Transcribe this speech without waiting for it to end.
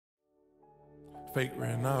Fake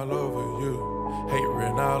written all over you. Hate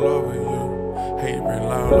written all over you. Hate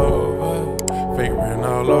written all over. Fake written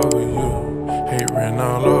all over you. Hate written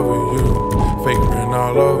all over you. Fake written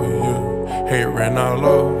all over you. Hate written all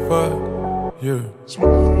over you.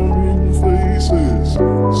 Smiling faces,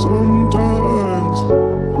 sometimes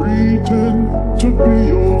pretend to be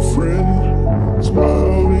your friend.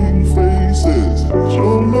 Smiling faces,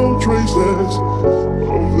 show no traces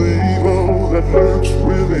of the evil that lurks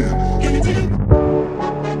within.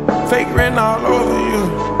 Fake written all over you.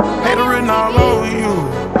 Hate written all over you.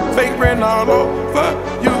 Fake written all over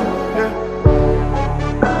you. Yeah.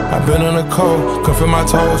 I've been in the cold, cuffing my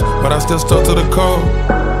toes, but I still stuck to the code.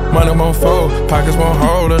 Money won't fold, pockets won't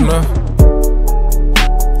hold enough.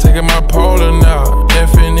 Taking my polar now,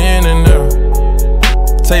 effing in and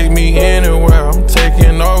out. Take me anywhere, I'm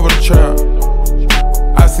taking over the trap.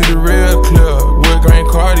 I see the real clear, wood grain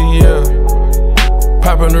Carti, yeah.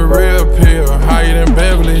 Popping the real pill, higher than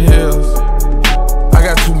Beverly Hills. I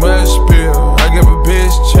got too much spill, I give a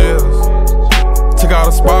bitch chills. Took all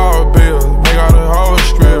the small bills, make all the whole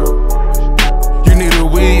strip. You need a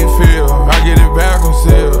weed feel, I get it back on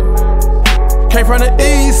sale. Came from the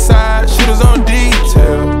east side, shooters on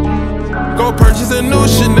detail. Go purchase a new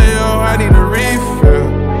Chanel, I need a refill.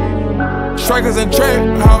 Strikers in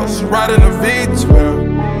trap house, riding a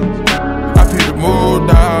V12. I peep the mood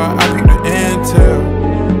dog, I peep the intel.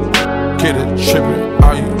 Get it trippin',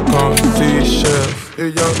 all you gon' see shells.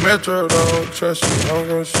 If young Metro don't trust you, I'm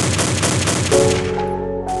gon' shoot.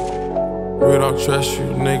 We don't trust you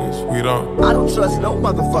niggas, we don't. I don't trust no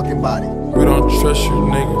motherfucking body. We don't trust you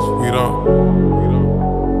niggas, we don't.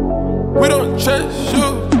 We don't trust you.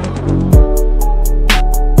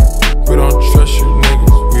 We don't trust you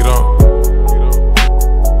niggas, we don't.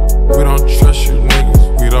 We don't trust you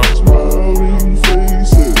niggas, we don't. Smiling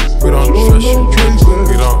faces, We don't trust you niggas,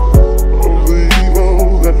 we don't.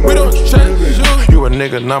 We don't trust you. You a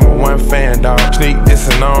nigga #1 fan, dawg. Sneak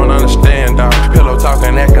dissing, I don't understand, dawg. Pillow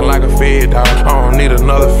talking, acting like a fed, dawg. I don't need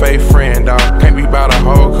another fake friend, dawg. Can't be about a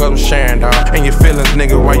hoe cause I'm sharing, dawg. And your feelings,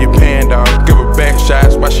 nigga, while you paying, dawg. Give her back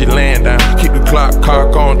shots while she laying down. Keep the clock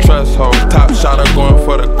cock on trust hole. Top shotter going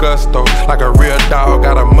for the gusto. Like a real dog,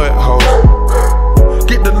 got a mud hole.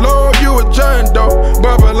 Get the Lord, you a John dope.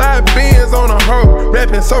 Bubba like beans on a hoe.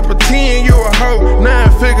 Rapping so pretend you a hoe.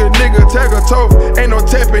 9-figure nigga, tag a toe. Ain't no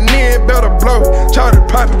tapping in, better blow. Charted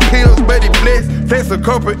popping pills, but he blessed. Flex a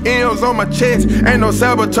couple M's on my chest. Ain't no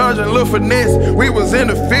sabotaging, little finesse. We was in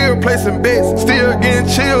the field placing bets. Still getting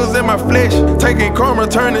chills in my flesh. Taking karma,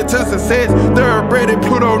 turning to success. Thoroughbred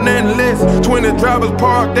Pluto, nothing less. 20 drivers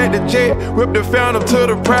parked at the jet. Whipped the fountain to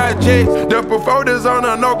the project. The performers on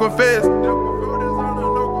a no confess.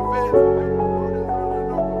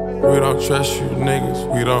 We don't trust you niggas,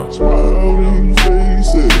 we don't. Smiling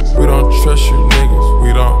faces, We don't trust you niggas,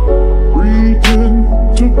 we don't.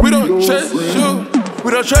 pretend to be We don't your trust friend. you.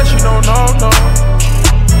 We don't trust you, no, no, no.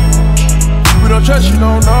 We don't trust you,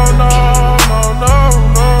 no, no, no, no, no,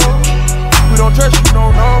 no. We don't trust you,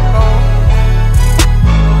 no, no, no.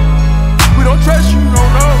 We don't trust you, no,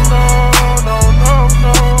 no, no, no, no,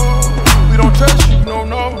 no. We don't trust you, no,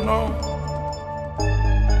 no, no.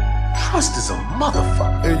 Trust is a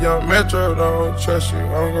motherfucker. If young Metro don't trust you,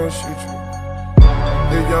 I'm gon' shoot you.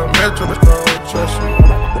 If young Metro don't trust you,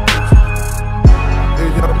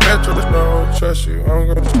 if young Metro don't trust you, I'm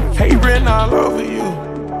gon' shoot you. Hate written all over you,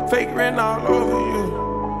 fake written all over you,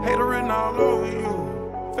 hate written all over you,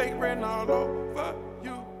 fake written all over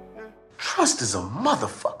you. Yeah. Trust is a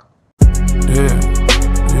motherfucker. Yeah,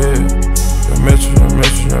 yeah, young Metro, young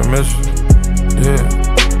Metro, young Metro. Yeah,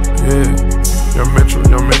 yeah. Young Metro,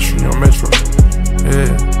 young Metro, young Metro. Yeah,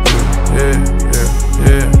 yeah, yeah,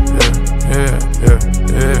 yeah, yeah, yeah,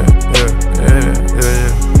 yeah, yeah,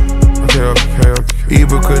 yeah. Okay.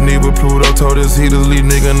 Eva Knievel, Pluto told his heaters, leave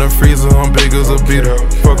nigga in the freezer, I'm big as a beater.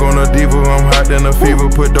 Fuck on a diva, I'm hot than a fever.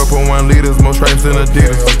 Put dope on 1 liters, more stripes than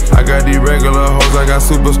Adidas. I got these regular hoes, I got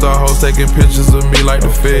superstar hoes taking pictures of me like the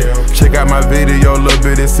Fed. Check out my video, little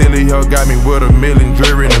bit of silly hoe got me with $1 million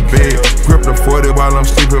jury in the bed. Grip the 40 while I'm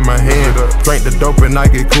sleeping my hand. Drink the dope and I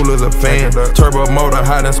get cool as a fan. Turbo motor,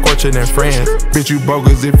 hot and scorching than friends. Bitch, you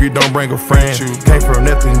bogus if you don't bring a friend. Came from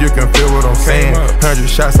nothing, you can feel what I'm saying. 100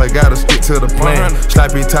 shots, I gotta stick to the plan.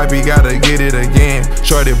 Slappy typey, gotta get it again.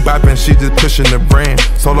 Shorty bopping, she just pushing the brand.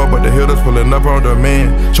 Solo, but the hitters pulling up on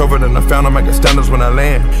demand. Chauffeur in the fountain, making standards when I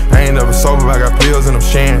land. I ain't never sober, I got pills and I'm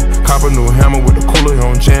shan. Cop a new hammer with the cooler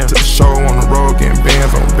on jam. To the show on the road, getting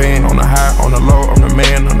bands on band. On the high, on the low, I'm the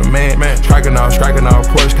man, I'm the man. Striking out,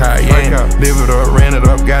 Porsche Cayenne. Live it up, ran it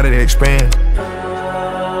up, gotta expand.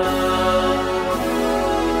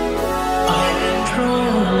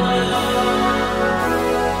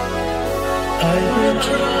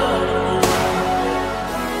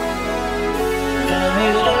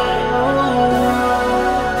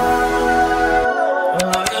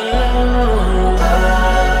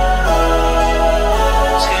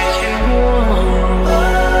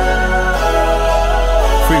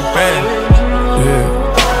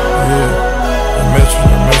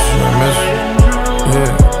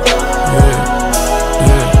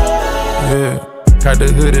 Got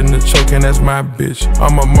the hood in the choke and that's my bitch.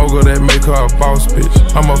 I'm a mogul that make her a boss bitch.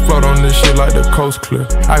 I'ma float on this shit like the coast cliff.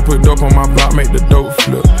 I put dope on my block, make the dope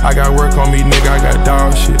flip. I got work on me, nigga, I got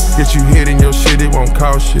dog shit. Get you hit in your shit, it won't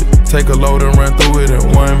cost shit. Take a load and run through it in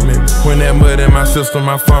 1 minute. When that mud in my system,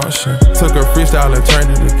 I function. Took a freestyle and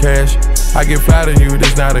turned it to cash. I get fly to you,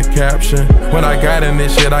 this not a caption. When I got in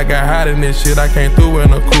this shit, I got hot in this shit. I came through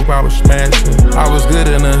in a coupe, I was smashing. I was good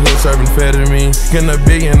in the hood, serving amphetamine. Getting a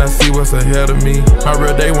billion, I see what's ahead of me. My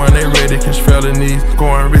real day one, they ready, catch felonies.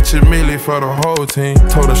 Going rich and Millie for the whole team.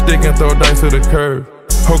 Told her stick and throw dice to the curve.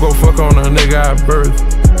 Ho go fuck on a nigga I birth.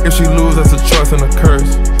 If she lose, that's a choice and a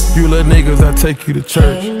curse. You little niggas, I take you to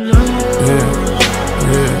church. Yeah,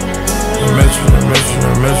 yeah. I miss you, I miss you,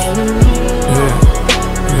 I miss you. Yeah,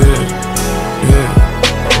 yeah.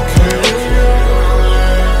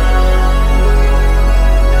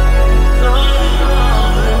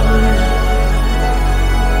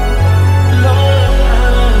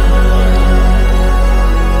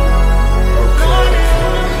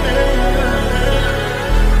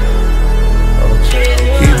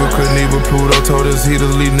 Pluto told us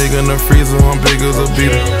heaters, leave nigga in the freezer. I'm big as a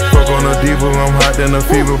beater. Fuck on a diva, I'm hot than a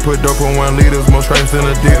fever. Put dope on 1 liters, more stripes than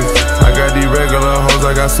Adidas. I got these regular hoes,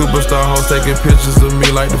 I got superstar hoes taking pictures of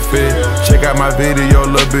me like the Fed. Check out my video,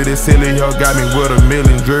 little bitty silly, yo got me with $1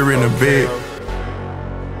 million jewelry in the bed.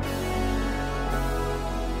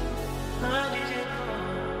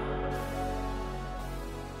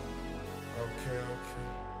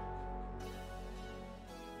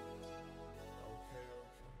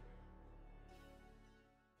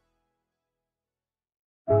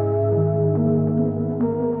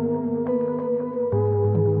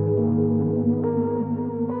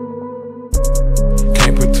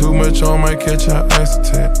 On my catch an ice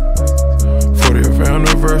attack. 40th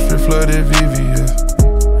anniversary flooded VVS.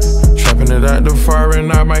 Trapping it out the fire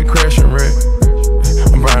and I might crash and wreck.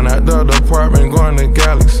 I'm buying out the other apartment, going to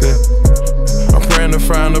Galaxy. I'm praying to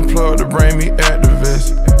find a plug to bring me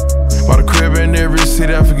activists. Bought a crib in every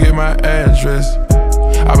city, I forget my address.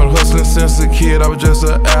 I've been hustling since a kid, I was just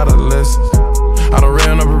an adolescent. I done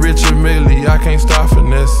ran up a Richard Millie, I can't stop for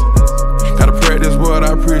this. Gotta practice what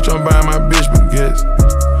I preach, I'm buying my bitch baguettes.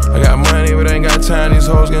 I got money, but ain't got time, these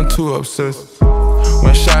hoes getting too obsessed.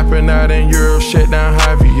 Went shopping out in Europe, shut down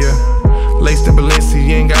Javier. Laced in Balenciaga,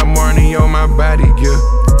 ain't got money on my body, yeah.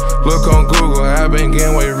 Look on Google, I been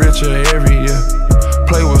getting way richer every year.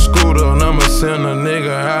 Play with Scooter, and I'ma send a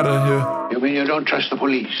nigga out of here. You mean you don't trust the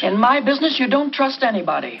police? In my business, you don't trust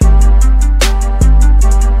anybody.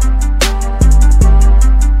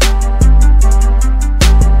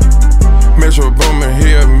 Metro Boomin,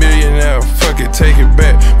 he a millionaire, fuck it, take it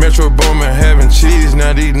back. Metro Boomin having cheese,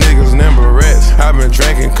 now these niggas number rats. I been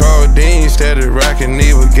drinking codeine, steady rocking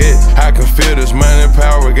these baguettes. I can feel this money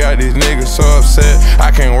power, got these niggas so upset. I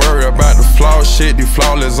can't worry about the flaw shit, these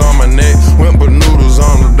flawless on my neck. Wimple noodles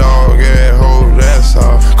on the dog, yeah, ho, that's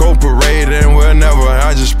all. Go parade and whenever,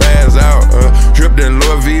 I just spaz out. Dripped in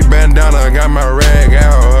Louis V bandana, got my rag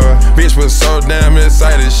out. Bitch was so damn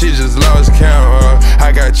excited, she just lost count.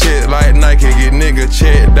 I got shit like Nike, get nigga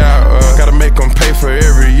checked out. Gotta make them pay for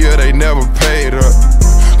every year, they never paid up.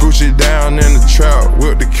 Gucci down in the trap,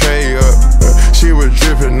 whip the K up. She was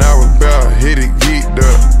dripping, I was about hit it geeked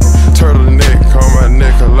up. Turtleneck on my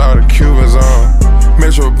neck, a lot of Cubans on.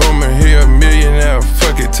 Metro Boomin, he a millionaire,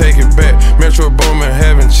 fuck it, take it back. Metro Boomin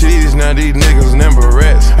having cheese, now these niggas number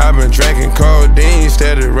rats. I been drinking codeine,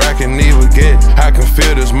 steady rocking these baguettes. I can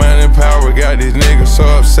feel this money power, got these niggas so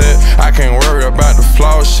upset. I can't worry about the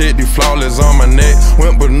flaw shit, these flawless on my neck.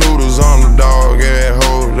 Wimple noodles on the dog, yeah,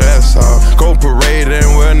 ho, that's all. Go parade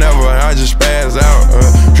and whenever, I just spaz out.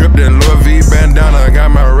 Dripped in Louis V bandana, got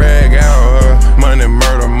my rag out. Money,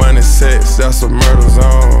 murder, money, sex, that's a murder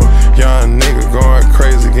zone. Young nigga going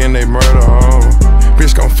crazy, getting they murder on.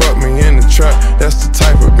 Bitch gon' fuck me in the trap, that's the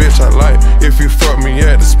type of bitch I like. If you fuck me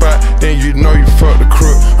at the spot, then you know you fuck the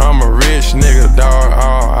crook. I'm a rich nigga, dog,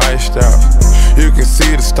 all iced out. You can see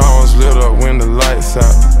the stones lit up when the lights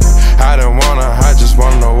out. I don't wanna, I just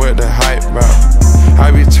wanna know what the hype about. I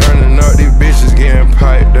be turning up, these bitches getting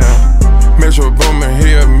piped down. Metro Boomin,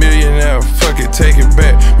 he a millionaire, fuck it, take it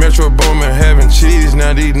back. Metro Boomin having cheese,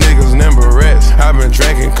 now these niggas number rats. I've been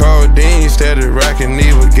drinking codeine, steady rocking,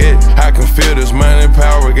 never get. I can feel this money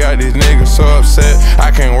power, got these niggas so upset. I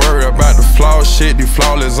can't worry about the flaw shit, the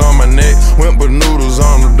flawless on my neck. Went with noodles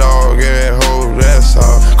on the dog, yeah, hoe, that's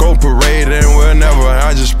all. Go parade and whenever,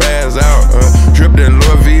 I just spaz out. Dripped in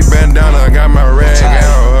Louis V bandana, got my rag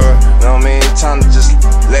out. You know what I mean? Time to just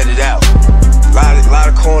let it out. Lot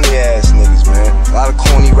of corny ass niggas, man. A lot of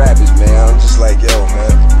corny rappers, man. I'm just like, yo,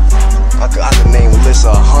 man. I could name a list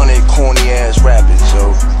of 100 corny ass rappers,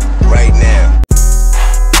 yo, right now.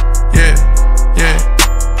 Yeah, yeah.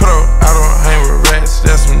 Pro, I don't hang with rats,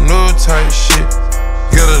 that's some new type shit.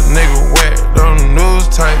 Get a nigga whacked on the news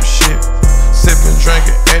type shit. Sippin',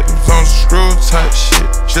 drinkin', active on screw type shit.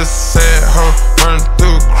 Just a sad hoe, running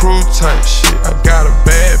through a crew type shit. I got a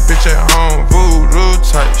bad bitch at home, voodoo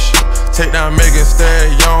type shit. Take down Megan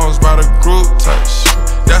Stallions by the group type shit.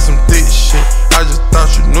 That's some thick shit, I just thought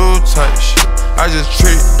you knew type shit. I just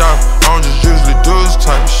tricked off, I don't just usually do this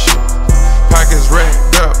type shit. Pockets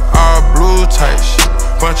racked up, all blue type shit.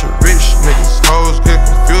 Bunch of rich niggas, hoes get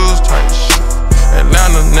confused type shit.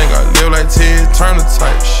 Atlanta nigga, I live like Ted Turner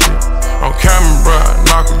type shit. On camera, bro, I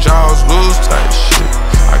knock her jaws loose type shit.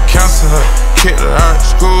 I cancel her, kick her out of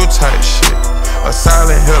school type shit. A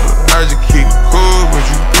silent hitter, I just keep it cool with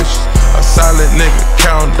you bitches. A silent nigga,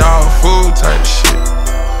 count dog food type shit.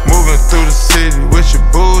 Moving through the city with your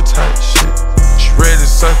boo type shit. She ready to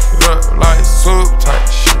suck it up like soup type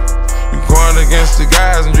shit. You going against the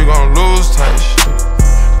guys and you gon' lose type shit.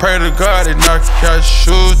 Pray to God they knock you out your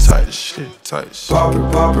shoe type shit, type shit. Pop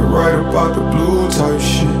it right about the blue type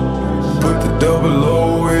shit. Put the double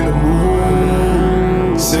O in the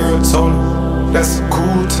moon. Serotonin, that's a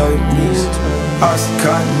cool type mix.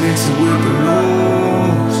 Oxycontin mixing with the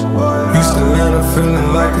blues. Used to land up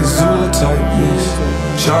feeling like a zoo type mix.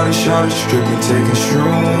 Shawty, stripping, taking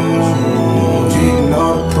shrooms. Eating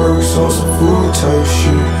all the perks on some food type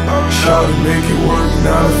shit. Shawty make it work 9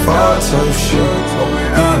 to 5 type shit.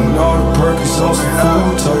 Eating all the perks on some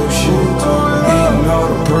food type shit. Eating all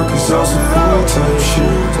the perks on some food type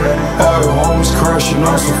shit. All the homies crashing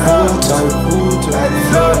on some food type.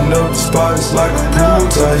 Flooding up the spot, it's like a pool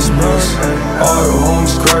type mix. All the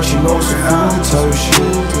homies crashing on some food type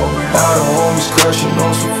shit. All the homies crashing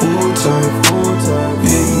on some food type.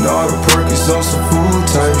 Eating all the perks on some food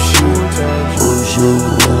type shit.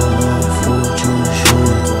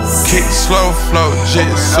 Kick slow flow,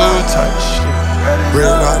 jitsu type shit. Real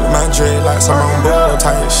out of my dread like some on board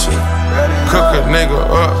type shit. Cook a nigga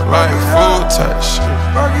up like food type shit.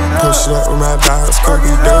 Push it up with my dogs,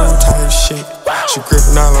 cookie dough type shit. She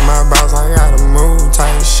gripping all of my balls, I gotta move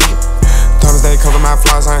type shit. Thomas they cover my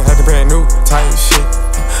flaws, I ain't had to brand new type shit.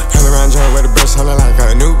 Hell around joint with the brush, holler like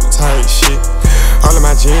a new type shit. All of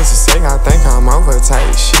my jeans are sick, I think I'm over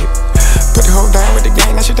type shit. Put the whole down with the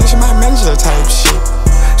gang, now she think she my manager type shit.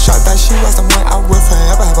 Shot that she was the one I would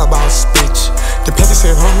forever have a boss bitch. The paper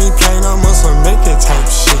said, homie, plain on muscle, make it type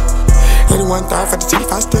shit. 81 thought for the teeth,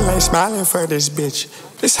 I still ain't smiling for this bitch.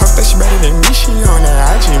 This hoe that she better than me, she on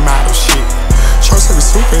that IG model shit. Shows her be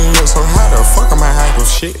sleeping, yo, so how the fuck am I haggle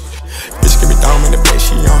shit? Bitch give me dome in the bed,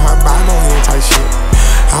 she on her Bible hand type shit.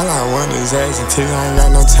 All I want is ass until I ain't got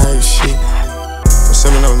no type shit. I'm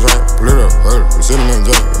sipping on drink, blue up, I'm sipping on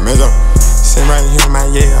drink, measure. Sitting right here in my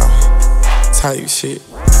yeah, type shit.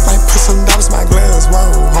 Might put some dollars in my glass,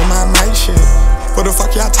 whoa, on my mic shit. What the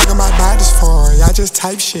fuck y'all talking about bodies for? Y'all just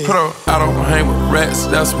type shit. Pro, I don't hang with rats,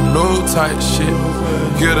 that's some new type shit.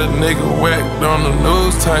 Get a nigga whacked on the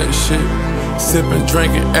news type shit. Sippin',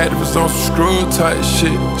 drinking, activists on some screw type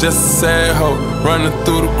shit. Just a sad hoe, running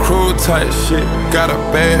through the crew type shit. Got a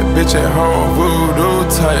bad bitch at home, voodoo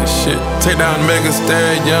type shit. Take down Megan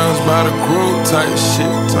Stallions by the group type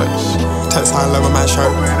shit, type shit. Text all over my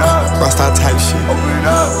shirt, Rasta type shit.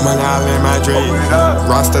 Money all in my dream,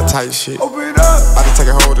 Rasta type shit. About to take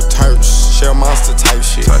a hold of Turks, Shell Monster type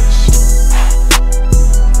shit. Type shit.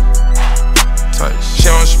 She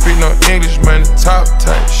don't speak no English, man, the top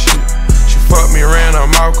type shit. She fuck me around her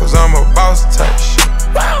mouth cause I'm a boss type shit.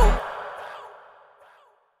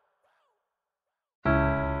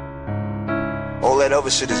 All that other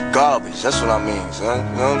shit is garbage, that's what I mean, son.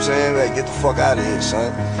 You know what I'm saying? Like, get the fuck out of here,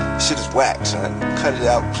 son. This shit is whack, son. Cut it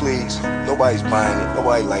out, please. Nobody's buying it,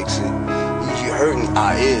 nobody likes it. You're hurting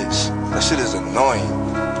our ears. That shit is annoying.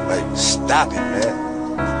 Like, stop it,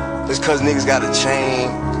 man. Just cause niggas got a chain,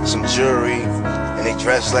 some jewelry, and they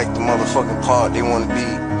dress like the motherfucking part they wanna be,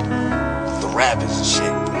 the rappers and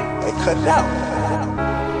shit. Like, cut it out.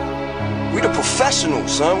 We the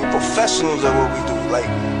professionals, son. We professionals at what we do. Like,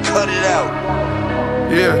 cut it out.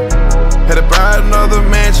 Yeah, had to buy another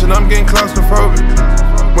mansion, I'm getting claustrophobic.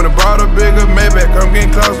 When I bought a bigger Maybach, I'm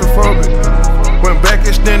getting claustrophobic. Went back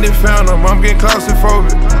extended, found them, I'm getting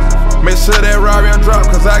claustrophobic. Make sure that Rari drop,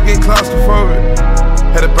 cause I get claustrophobic.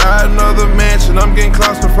 Had to buy another mansion, I'm getting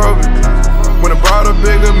claustrophobic. When I bought a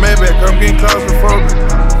bigger Maybach, I'm getting claustrophobic.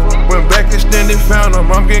 Went back extended, found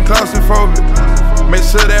them, I'm getting claustrophobic. Make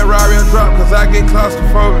sure that Rari drop, cause I get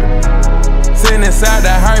claustrophobic. Sitting inside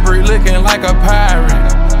the hybrid looking like a pirate.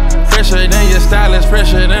 Fresher than your stylist,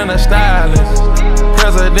 fresher than a stylist.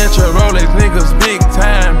 Presidential Rolex, niggas big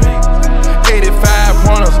time. 85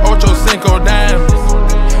 pointers, Ocho Cinco diamonds.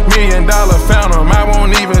 $1 million fountain, I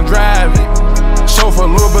won't even drive it. Chauffeur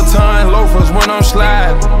Louboutin loafers when I'm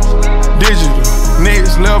sliding. Digital,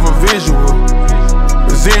 next level visual.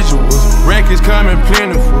 Residuals, rankings coming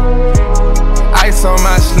plentiful. Ice on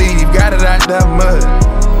my sleeve, got it out that mud.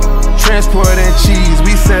 Transporting cheese,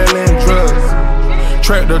 we selling drugs.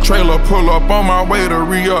 Tractor trailer pull up on my way to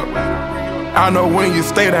re-up. I know when you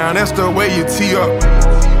stay down, that's the way you tee up.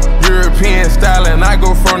 European styling, I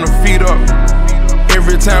go from the feet up.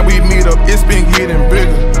 Every time we meet up, it's been getting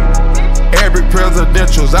bigger. Average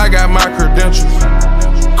presidentials, I got my credentials.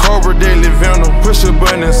 Cobra Daily Venom, push a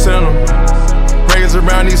button and send them. Raise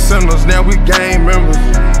around these centers, now we gang members.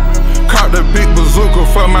 Caught the big bazooka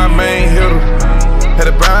for my main hitter. Had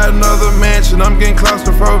to buy another mansion, I'm getting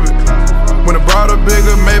claustrophobic. When I bought a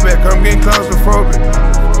bigger Maybach, I'm getting claustrophobic.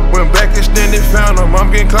 Went back extended, found them, I'm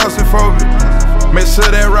getting claustrophobic. Make sure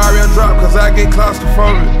that Rari drop, cause I get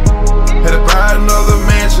claustrophobic. Had to buy another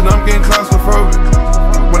mansion, I'm getting claustrophobic.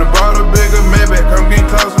 When I bought a bigger Maybach, I'm getting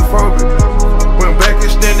claustrophobic. Went back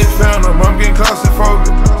extended, found them, I'm getting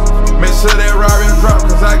claustrophobic. Make sure that Rari drop,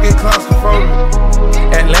 cause I get claustrophobic.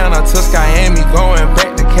 Atlanta to Miami, going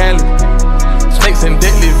back to Cali. Snakes and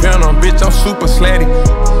deadly venom, bitch, I'm super slatty.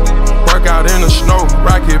 Work out in the snow,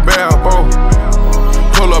 rocket Balboa.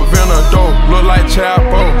 Pull up in a door, look like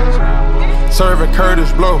Chapo. Serving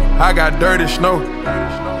Curtis blow, I got dirty snow.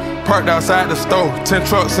 Parked outside the store, 10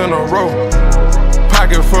 trucks in a row.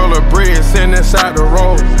 Pocket full of bread, sitting inside the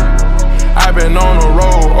road. I been on the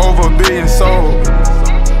road, over $1 billion sold.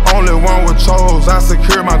 Only one with chose, I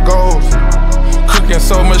secure my goals. Cooking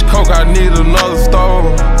so much coke, I need another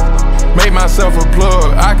stove. Made myself a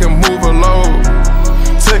plug, I can move a load.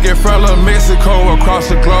 Took it from Mexico across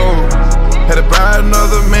the globe. Had to buy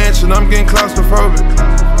another mansion, I'm getting claustrophobic.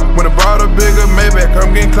 When I bought a bigger Maybach,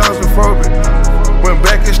 I'm getting claustrophobic. Went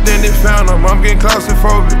back extended, found them, I'm getting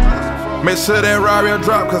claustrophobic. Make sure that Rari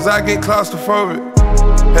drop, cause I get claustrophobic.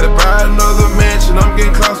 Had to buy another mansion, I'm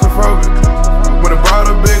getting claustrophobic. When I bought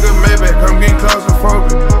a bigger Maybach, I'm getting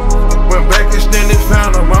claustrophobic. Went back extended,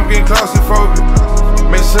 found them, I'm getting claustrophobic.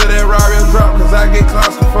 Make sure that Rari drop, cause I get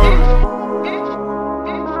claustrophobic.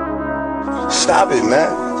 Stop it,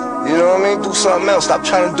 man. You know what I mean? Do something else. Stop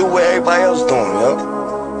trying to do what everybody else doing,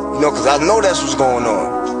 yo. You know, cause I know that's what's going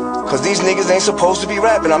on. Cause these niggas ain't supposed to be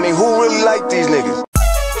rapping. I mean, who really like these niggas?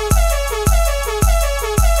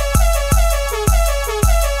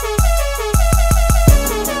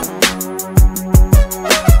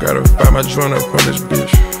 Gotta find my joint up on this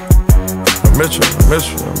bitch. I miss you, I miss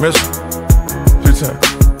you, I miss you. 3 times.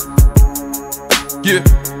 Yeah.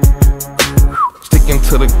 Sticking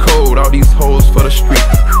to the code, all these hoes for the street.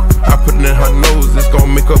 I put it in her nose, it's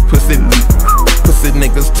gon' make her pussy leak. Pussy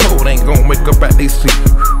niggas told ain't gon' wake up out they sleep.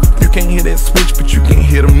 You can't hear that switch, but you can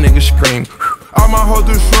hear them niggas scream. All my hoes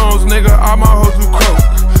do shrooms, nigga, all my hoes do coke.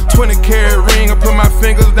 20-carat ring, I put my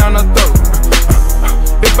fingers down her throat.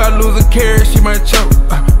 If I lose a carat, she might choke.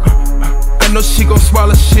 I know she gon'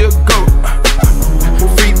 swallow, she'll go.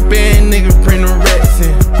 Free band, nigga, bring the rats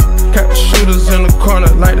in. Got the shooters in the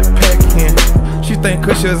corner like the pack in. She think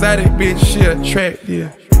cause she was out it, bitch, she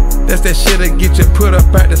attractive. That's that shit that get you put up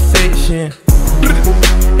out the section.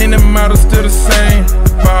 And the model still the same.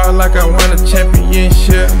 Ball like I won a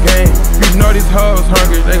championship game. You know these hoes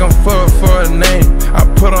hungry, they gon' fuck for a name. I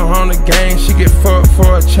put her on the game, she get fucked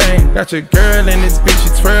for a chain. Got your girl in this bitch, she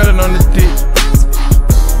twirling on the dick.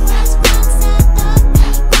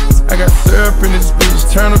 I got syrup in this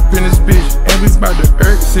bitch, turn up in this bitch. And we bout the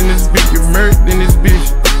irks in this bitch, get murked in this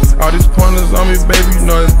bitch. All these pointers on me, baby, you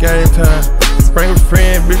know it's game time. Bring a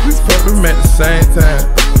friend, bitch, we fuck them at the same time.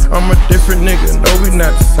 I'm a different nigga, no, we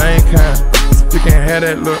not the same kind. You can have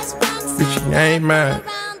that look, bitch, you ain't mine.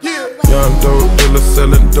 Young dope dealer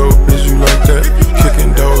selling dope, is you like that?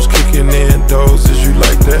 Kicking doors, kicking in doors, is you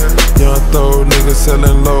like that? Young throw nigga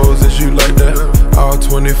selling lows, is you like that? All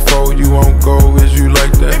 24, you won't go, is you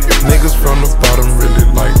like that? Niggas from the bottom really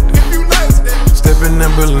like that. Stepping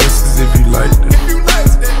in balances if you like that.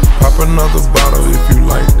 Pop another bottle if you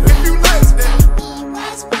like that.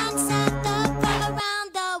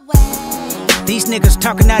 These niggas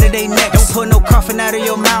talking out of their neck. Don't put no coffin out of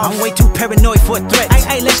your mouth. I'm way too paranoid for a threat.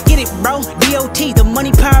 Hey, let's get it, bro. DOT, the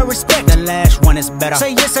money, power, respect. The last one is better.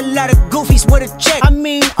 Say yes, a lot of goofies with a check. I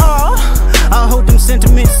mean, I hold them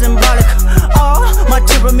sentiments symbolic. My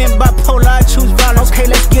temperament bipolar, I choose violence. Okay,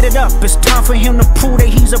 let's get it up. It's time for him to prove that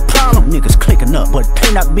he's a problem. Niggas clicking up, but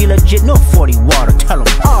cannot be legit. No 40 water, tell him.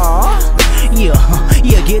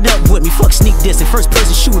 Yeah, get up with me. Fuck sneak diss and first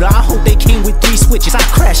person shooter. I hope they came with 3 switches. I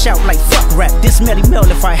crash out like fuck rap. This Melly Mel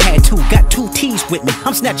if I had to. Got 2 T's with me.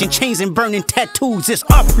 I'm snatching chains and burning tattoos. It's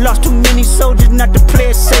up. Lost too many soldiers not to play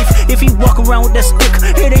it safe. If he walk around with that stick,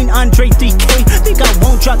 it ain't Andre 3K. Think I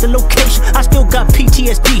won't drop the location. I still got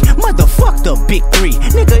PTSD. Motherfuck the big 3.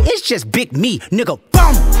 Nigga, it's just big me. Nigga,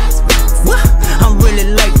 boom. What? I'm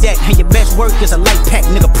really like that. And your best work is a light pack.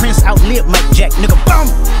 Nigga, Prince outlived Mike Jack. Nigga, boom.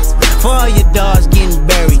 For all your dogs getting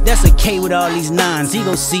buried, that's a K with all these 9s. He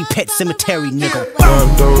gon' see Pet Cemetery, nigga. I'm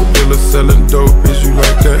dope dealer selling dope, is you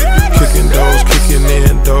like that? Kicking doors, kicking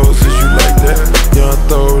in doors, is you like that? Young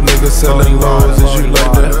throw nigga selling lows, is you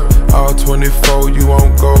like that? All 24, you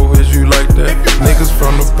won't go, is you like that? Niggas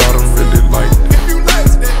from the bottom really like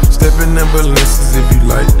that. Stepping in balances if you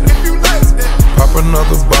like that. Pop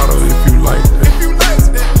another bottle if you like that.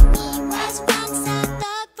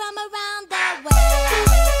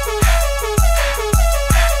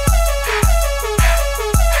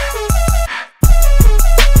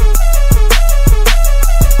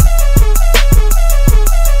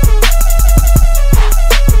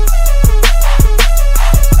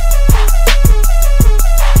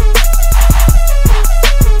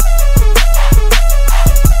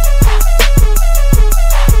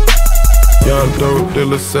 Dope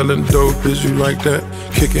dealer selling dope, is you like that?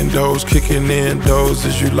 Kicking doors, kicking in doors,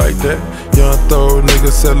 is you like that? Young throw nigga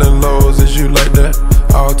selling lows, is you like that?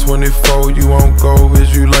 All 24, you won't go,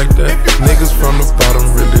 is you like that? Niggas from the bottom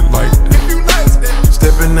really like that.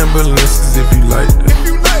 Stepping in balances if you like that.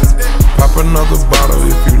 Pop another bottle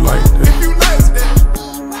if you like that.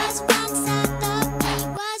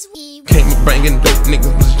 Came bringing dope,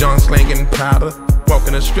 niggas was John slanging powder. Walk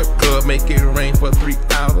in a strip club, make it rain for 3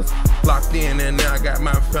 hours. Locked in and now I got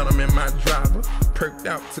my phantom in my driver. Perked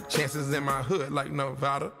out, took chances in my hood like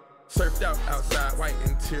Nevada. Surfed out outside, white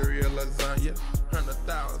interior lasagna.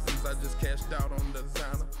 100,000s, I just cashed out on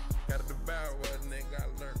designer. Gotta devour a nigga, I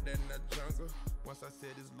learned that in the jungle. Once I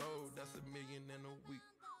said it's low, that's $1 million in a week.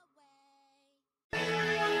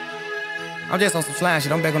 I'm just on some slime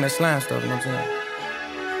shit, I'm back on that slime stuff, you know what I'm saying?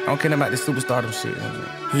 I don't care about this superstardom shit, you know what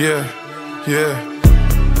I'm saying? Yeah.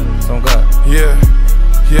 So God. Yeah.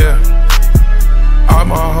 All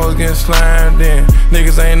my hoes getting slimed in.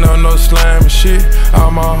 Niggas ain't know no slime and shit. All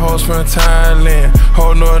my hoes from Thailand.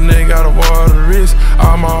 Whole no nigga got a water wrist.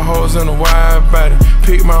 All my hoes in a wide body.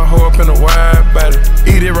 Pick my hoe up in a wide body.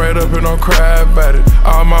 Eat it right up and don't cry about it.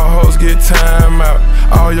 All my hoes get time out.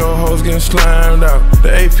 All your hoes getting slimed out.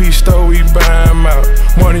 The AP store, we buy them out.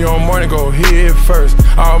 Money on money, go head first.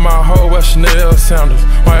 All my hoes wear Chanel sandals.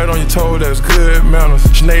 White on your toe, that's good manners.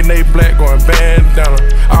 Sinead black going bandana.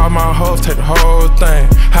 All my hoes take the whole thing.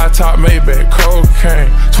 High top Maybach, cocaine.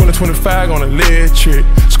 2025 on a lead trick.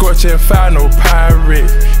 Scorch F5, no pirate.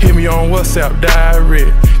 Hit me on WhatsApp,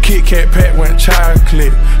 direct. Kit Kat pack went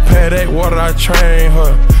chocolate. Pad that water, I train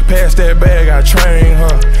her. Pass that bag, I train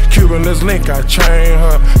her. Cuban Liz Link, I train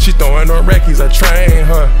her. She throwing no reckies, I train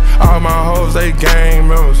her. All my hoes, they gang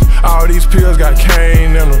members. All these pills got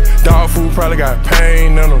cane in them. Dog food probably got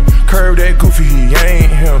pain in them. Curve that goofy, he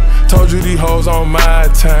ain't him. Told you these hoes on my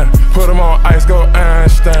time. Put them on ice, go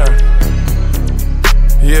Einstein.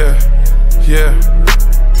 Yeah.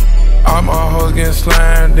 All my hoes getting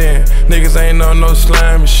slimed in. Niggas ain't know no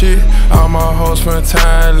slime and shit. All my hoes from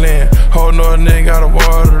Thailand. Whole no nigga got a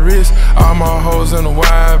water wrist. All my hoes in a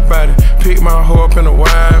wide body. Pick my hoe up in a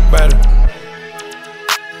wide body.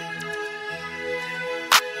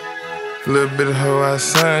 Little bit of hoe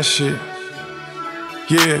outside shit.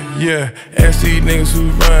 Yeah. Ask these niggas who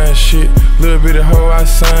run shit. Little bit of hoe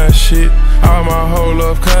outside shit. All my whole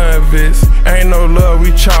love convicts. Ain't no love,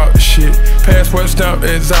 we chalk shit. Passport stamp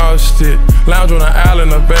exhausted. Lounge on the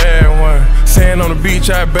island, a bad one. Sand on the beach,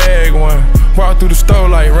 I bag one. Walk through the store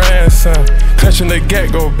like ransom. Clutching the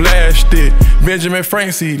gate, go blast it. Benjamin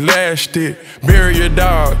Franks, he lashed it. Bury your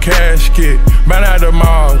dog, casket. Bound out the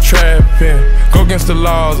mall, trapping. Go against the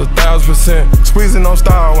laws, 1,000%. Squeezing on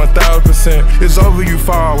star, 1,000%. It's over, you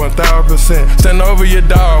fall, 1,000%. Stand over your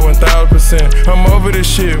dog, 1,000%. I'm over this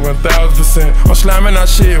shit, 1,000%. I'm slamming out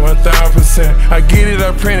shit, 1,000%. I get it,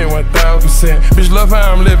 I print it, 1,000%. Bitch, love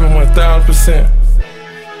how I'm living, 1,000%.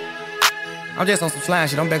 I'm just on some slime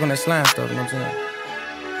shit, I'm back on that slime stuff, you know what I'm saying?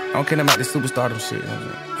 I don't care about this superstardom shit, you know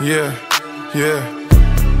what I'm saying? Yeah.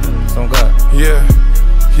 On God. Yeah.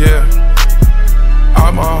 Yeah.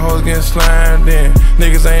 All my hoes getting slimed in.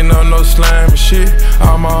 Niggas ain't no slime shit.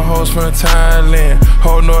 All my hoes from Thailand.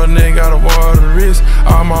 Whole nother nigga got a water wrist.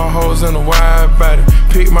 All my hoes in a wide body.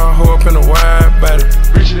 Pick my hoe up in a wide body.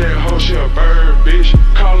 Reach that hoe, she a bird, bitch.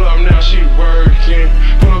 Call up now, she working.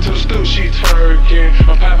 Pull up to the stoop, she twerking.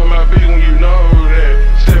 I'm popping my bitch when you know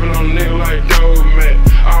that. Stepping on a nigga like dope man.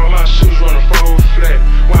 All my shoes running full flat.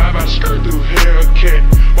 Why about to skirt through Hellcat?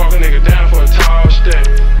 Walk a nigga down for a tall stack.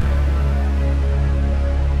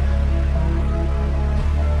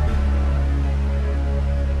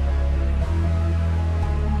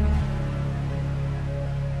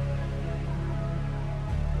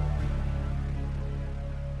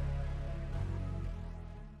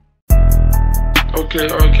 Okay,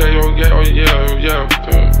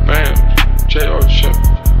 bam, J.O. shit.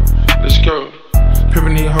 Let's go.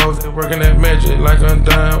 Pimpin' these hoes and working that magic like I'm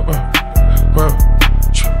down.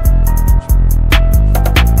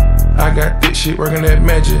 I got this shit working that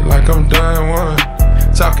magic like I'm done one.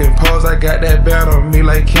 Talking pose, I got that bat on me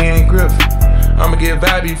like Ken Griffin. I'ma get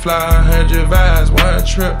vibey fly, 100 vibes, one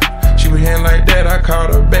trip. She was hand like that, I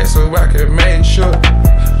called her back so I could make sure.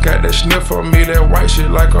 Got that sniff on me, that white shit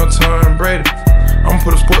like I'm Tom Brady. I'ma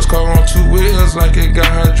put a sports car on 2 wheels like it got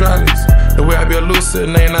hydraulics. The way I be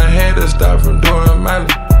hallucinating, I had to stop from doing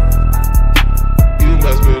mileage. You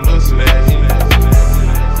must be hallucinating.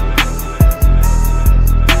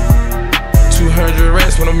 200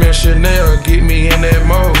 rats when I'm in Chanel, get me in that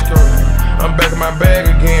mode. I'm back in my bag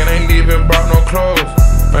again, ain't even bought no clothes.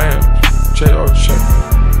 Bam, J.O. check.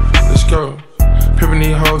 Let's go. Pimpin'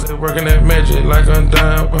 these hoes and working that magic like I'm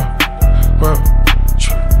down.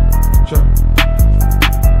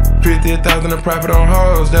 50,000 in profit on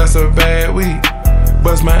hoes, that's a bad week.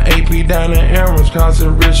 Bust my AP down in emeralds, cost a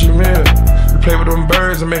Richie Mill. You play with them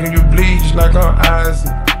birds and making you bleed just like on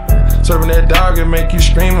Isaac. Serving that dog and make you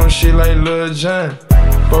scream on shit like Lil Jon.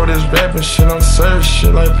 Bro, this rapping shit, I'm serving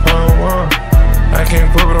shit like Paul Wall. I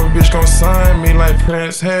can't fuck with them bitch gon' sign me like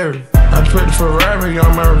Prince Harry. I put the Ferrari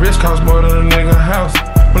on my wrist, cost more than a nigga house.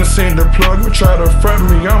 When I seen the plug, you try to front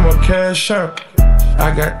me, I'ma cash out.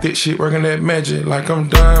 I got this shit working that magic like I'm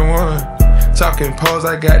done one. Talking pose,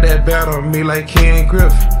 I got that bat on me like Ken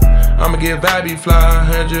Griffin. I'ma get vibey fly,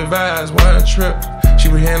 100 vibes, one trip. She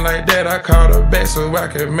was hand like that, I called her back so I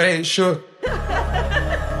could make sure. Yeah,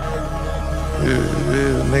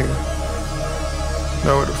 nigga.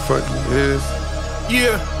 Know what the fuck it is.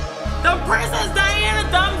 Yeah. The Princess Diana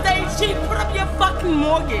Thumbs she put up your fucking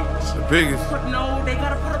mortgage. The biggest. But no, they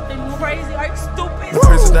gotta put up their crazy, are you stupid? The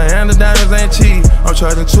Princess Diana diamonds ain't cheap. I'm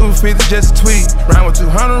charging $250 just a tweet. Round with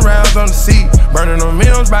 200 rounds on the seat. Burning on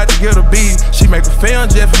millions, about to get a beat. She make a film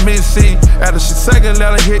just for me to see. After she suck it,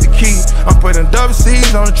 let her hit the key. I'm putting double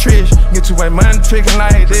C's on the trish. Get too much money tricking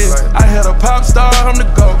like this. I had a pop star, I'm the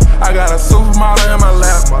GOAT. I got a supermodel in my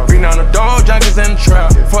lap. Bring down the dog, junkies in the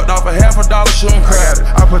trap. Fucked off a $50 shooting crap.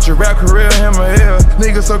 I put your rap career in my ear.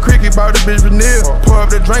 Nigga so cricket, bought the bitch vanilla. Pour up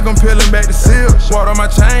the drink, I'm peeling back the seal. Water on my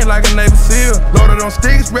chain like a Navy SEAL. Loaded on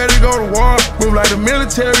sticks, ready to go to war. Move like the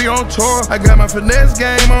military on tour. I got my finesse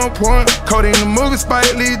game on point. Coding the movie,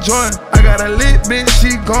 Spike Lee joint. I got a lit bitch,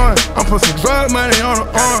 she gone. I'm put some drug money on her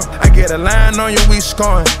arm. I get a line on you, we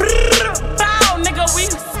scoring. Bow, nigga, we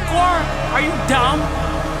score. Are you dumb?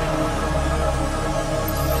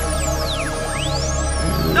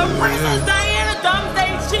 The Princess Diana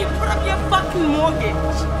Thumbs she put up your fucking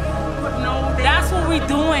mortgage. But no, that's what we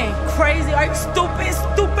doing. Crazy, are you stupid?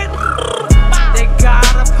 Stupid. They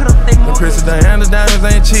gotta put up their mortgage. The Princess Diana diamonds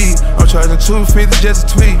ain't cheap. I'm charging $250 just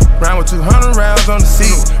a tweet. Round with 200 rounds on the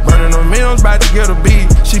seat. Burning on millions, about to get a beat.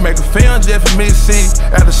 She make a film just for me to see.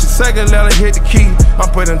 After she suck it, let her hit the key. I'm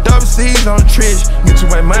putting double C's on the trish. Get too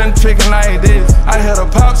much money tricking like this. I had a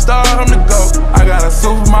pop star, I'm the GOAT. I got a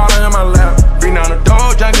supermodel in my lap. Bring down the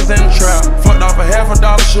dog, junkies in the trap. Fucked off a $50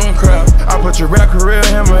 shooting crap. I put your rap career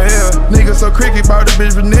in my ear. Nigga so cricket, bought the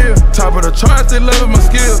bitch vanilla. Top of the charts, they love my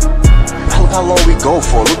skills. How long we go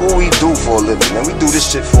for? Look what we do for a living, man. We do this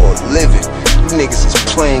shit for a living. You niggas is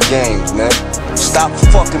playing games, man. Stop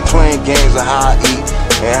fucking playing games of how I eat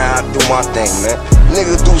and how I do my thing, man.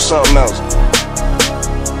 Niggas do something else.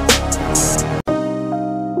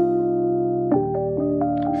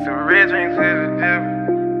 Super red drink to the devil.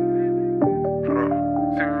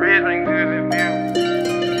 Super red drink to the devil.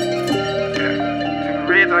 Yeah. Super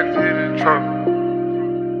red drink to the trouble.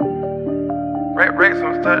 Racks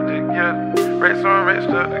on stuck together. Racks on racks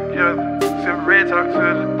stuck together. Super red talk to the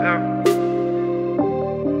devil.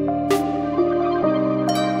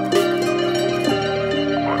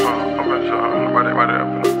 I'm gonna show you why they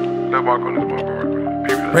let's walk on this motherfucker.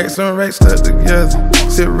 People Racks on racks stuck together.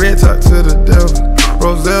 Sit red, talk to the devil.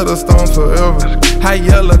 Rosetta Stones forever. High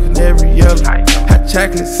yellow, canary yellow. Hot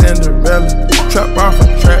chocolate, Cinderella. Trap off a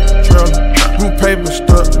track trailer. Blue paper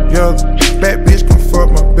stuck together. Bad bitch can fuck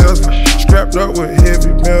my bezel. Strapped up with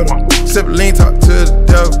heavy metal. Sip lean, talk to the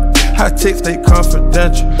devil. High ticks, stay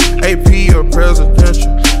confidential. AP or presidential.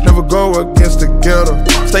 Never go against the ghetto.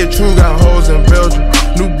 Stay true, got hoes in Belgium.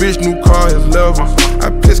 New bitch, new car, his levels. I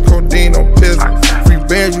piss codeine on peasants. Free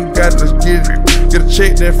bands, you got it, let's get it. Get a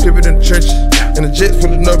check, then flip it in the trenches. And the jets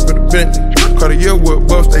pulling up in the Bentley. Cartier wood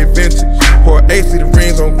buffs, they vintage. Pour AC, the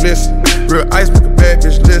rings on glisten. Real ice, make a bad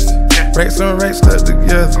bitch listen. Racks on racks stuck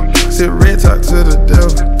together. Sit red, talk to the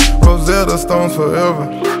devil. Rosetta Stones forever.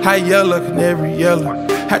 High yellow, canary yellow.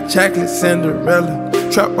 Hot chocolate, Cinderella.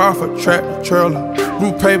 Trap off a tractor trailer.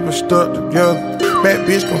 Blue paper stuck together. Bad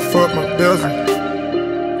bitch gon' fuck my bezel.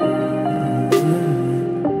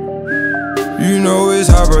 You know it's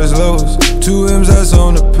high versus lows. 2 M's that's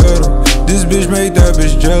on the pedal. This bitch make that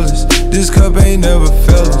bitch jealous. This cup ain't never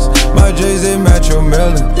fellas. My J's they match your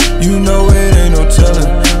melon. You know it ain't no telling.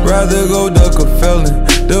 Rather go duck a felon.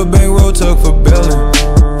 The bankroll tuck for bellin'.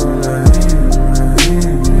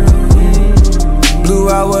 Blew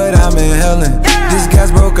out what I'm inhaling. This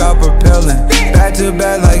gas broke out propelling. Back to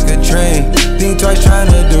back like a train. Think twice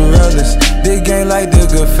tryna derail us. Big gang like the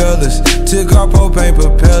Goodfellas. Took our propane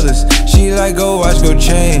propellers. She like go watch go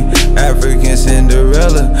chain. African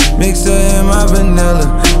Cinderella. Mix her in my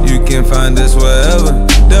vanilla. You can find us wherever.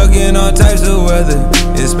 Dug in all types of weather.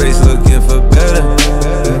 In space looking for better.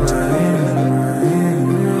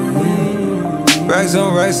 Racks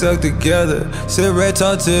on racks stuck together. Sit red,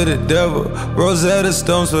 talk to the devil. Rosetta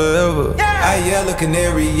Stones forever. High yellow,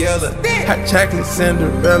 canary yellow. Hot chocolate,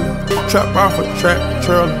 Cinderella. Trap off a tractor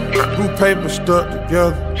trailer. Blue paper stuck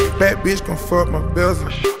together. Bad bitch gon' fuck my bezel.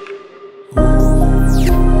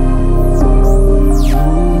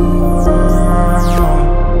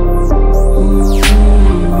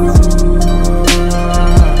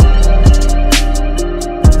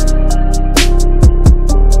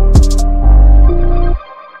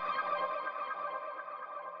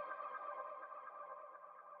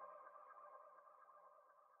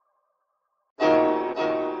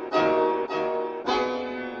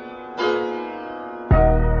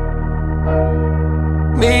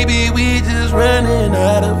 Maybe we just running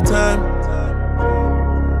out of time.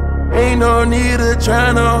 Ain't no need of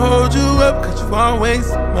trying to hold you up, cause you always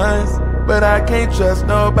mine. But I can't trust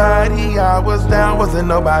nobody. I was down, wasn't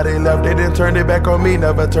nobody left. They didn't turn it back on me,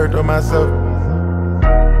 never turned on myself.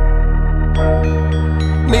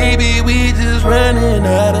 Maybe we just running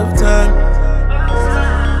out of time.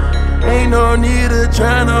 Ain't no need of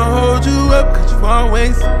trying to hold you up, cause you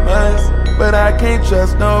always mine. But I can't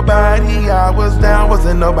trust nobody. I was down,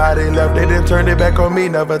 wasn't nobody left. They didn't turn it back on me,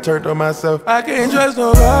 never turned on myself. I can't trust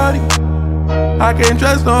nobody. I can't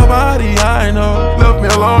trust nobody, I know. Left me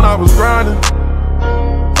alone, I was grinding.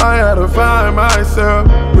 I had to find myself.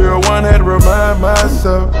 Real one had to remind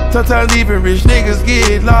myself. Sometimes even rich niggas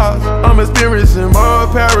get lost. I'm experiencing more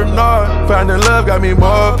paranoid. Finding love got me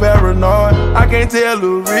more paranoid. I can't tell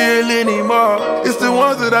who real anymore. It's the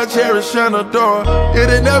ones that I cherish and adore.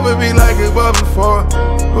 It'll never be like it was before.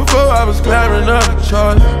 Before I was climbing up the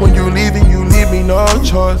charts. When you leaving, you leave me no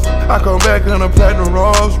choice. I come back on a platinum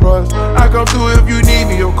Rolls Royce. I come through if you need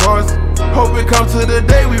me, of course. Hope it comes to the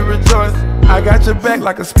day we rejoice. I got your back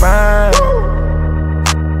like a spine.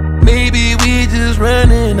 Maybe we just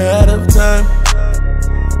running out of time.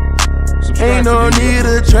 Ain't no need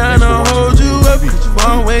of trying to hold you up, cause you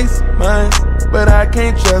always mine. But I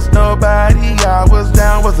can't trust nobody. I was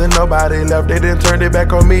down, wasn't nobody left. They didn't turn it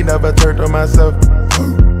back on me, never turned on myself.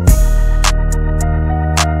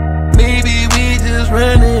 Maybe we just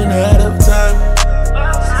running out of time.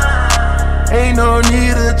 Ain't no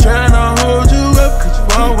need of trying to hold you up, cause you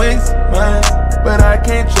always mine. But I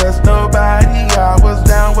can't trust nobody. I was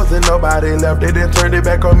down, wasn't nobody left. They didn't turn it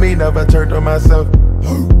back on me, never turned on myself.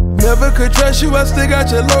 Never could trust you, I still got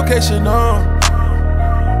your location on.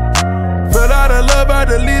 Fell out of love, I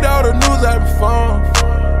delete all the news out my phone.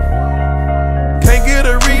 Can't get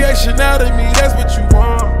a reaction out of me, that's what you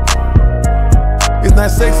want. It's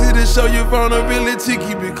not sexy to show your vulnerability,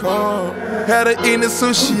 keep it calm. Had her eating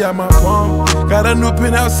sushi out my palm. Got a new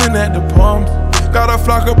penthouse in at the Palms. Got a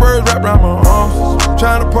flock of birds wrapped around my arms.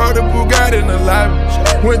 Tryna park the Bugatti in the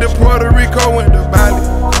lobby. Went to Puerto Rico, went to Bali.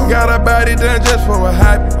 Got a body done just for a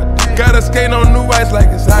hobby. Got a skate on new ice like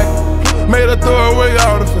it's hockey. Made her throw away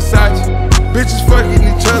all the Versace. Bitches fucking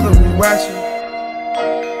each other, we watching.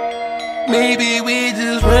 Maybe we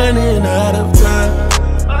just running out of time.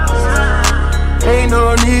 Ain't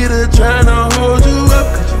no need of trying to hold you up,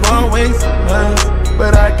 cause gon' waste mine.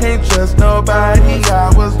 But I can't trust nobody.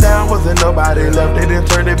 I was down, wasn't nobody left. They didn't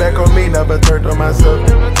turn it back on me, never turned on myself.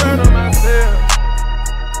 Never turned on myself.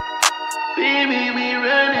 Baby, we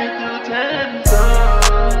running through time zone.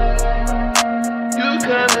 You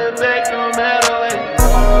coming back no matter what.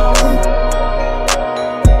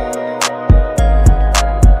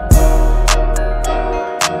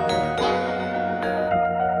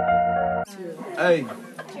 Hey.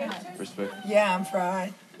 Respect. Yeah, I'm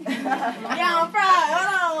fried. Yeah, I'm fried.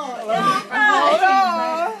 Hold on. Yeah, I'm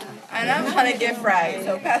fried. And I'm trying to get fried,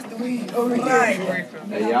 so pass the weed over here.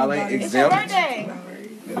 Hey, y'all ain't It's your exempt. birthday.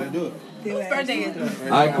 Yeah, let's do it. Whose birthday is it?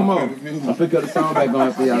 Alright, come on. I'll pick up the song back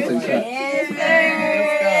on for y'all take a shot.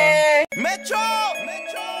 Metro!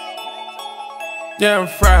 Yeah, I'm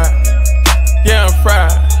fried. Yeah, I'm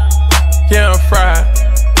fried. Yeah, I'm fried.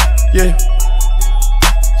 Yeah.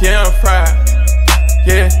 Yeah, I'm fried.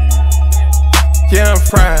 Yeah. Yeah, I'm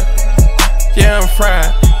fried. Yeah, I'm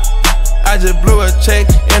fried. I just blew a check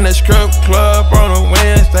in the strip club on a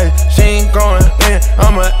Wednesday. She ain't going in,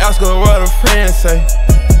 I'ma ask her what her friends say.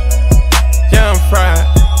 Yeah, I'm fried.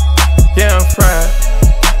 Yeah, I'm fried.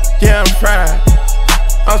 Yeah, I'm fried.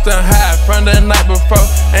 I'm still high from the night before,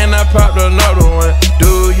 and I popped another one.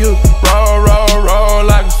 Do you roll, roll, roll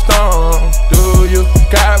like a stone? Do you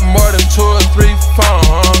got more than 2 or 3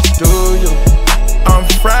 phones? Do you? I'm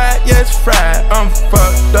fried, yes, fried. I'm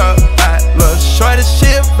fucked up by little shorty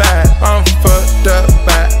shit vibe. I'm fucked up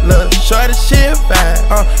by little shorty shit vibe.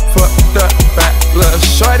 I'm fucked up by little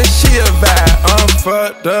shorty shit vibe. I'm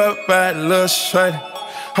fucked up by little shorty.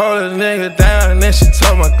 Hold a nigga down and then she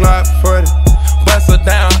told my Glock 40. Bust her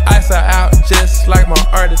down, ice her out, just like my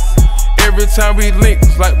artist. Every time we link,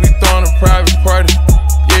 it's like we throwing a private party.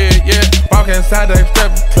 Yeah, yeah, walk inside that strip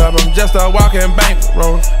club, I'm just a walking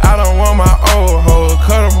bankroll. I don't want my old hoes,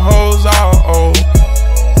 cut them hoes all old.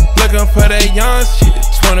 Looking for that young shit,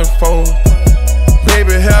 24.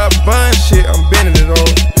 Baby hair bun shit, I'm bending it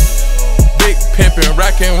over. Big pimpin',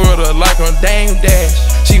 rockin' with her like on Dame Dash.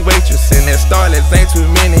 She waitressing at Starlets, ain't too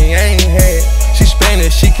many, I ain't had. She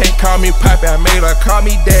Spanish, she can't call me Poppy, I made her call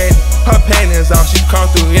me Daddy. Her panties off, she come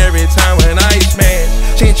through every time when I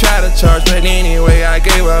smash. She try to charge, but anyway, I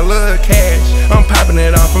gave her a little cash. I'm popping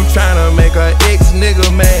it off, I'm trying to make her ex-nigga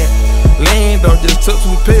mad. Lean though, just took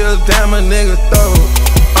some pills down my nigga throat.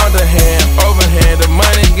 Underhand, overhand, the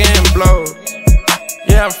money getting blowed.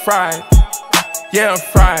 Yeah, I'm fried. Yeah, I'm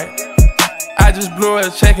fried. I just blew a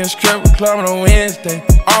check in strip club on a Wednesday.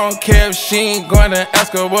 I don't care if she ain't going to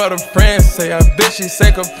ask her what her friends say. I bet she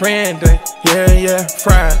say Capri Day. Yeah, yeah,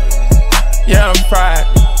 fried. Yeah, I'm fried.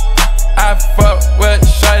 I fuck with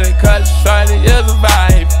shorty, cause shorty is a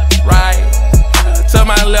vibe. Right. To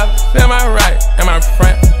my left, to my right, and my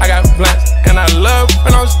front, I got blunts. And I love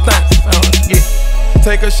when I'm stunts. Yeah.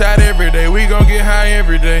 Take a shot every day, we gon' get high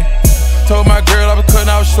every day. Told my girl I was cutting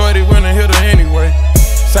out shorty when I hit her anyway.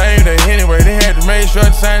 Same day anyway, they had to make sure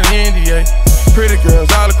to sign the NDA. Pretty girls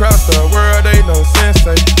all across the world, they know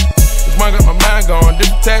sensei. This one got my mind going,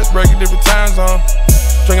 different tax bracket, different time zone.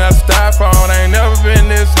 Drinking out the styrofoam, I ain't never been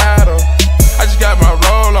this high though. I just got my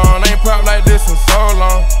roll on, ain't pop like this in so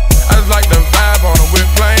long. I just like the vibe on them with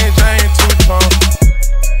plain Jane two-tone.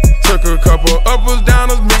 Took a couple uppers,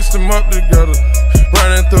 downers, mixed them up together.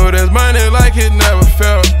 Running through this money like it never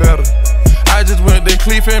felt better. I just went to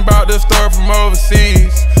Cleef and bought the store from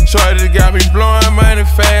overseas. Shorty got me blowing money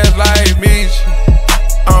fast like me.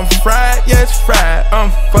 I'm fried, yes, fried.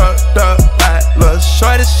 I'm fucked up by little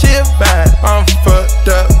shorty shit vibe. I'm fucked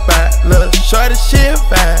up by little shorty shit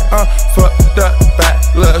vibe. I'm fucked up by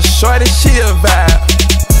little shorty shit vibe.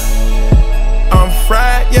 I'm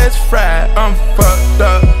fried, yes, fried. I'm fucked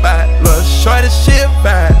up by little shorty shit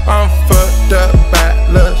vibe. I'm fucked up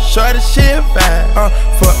by little shorty shit vibe. I'm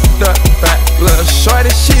fucked up by little shorty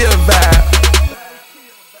shit vibe.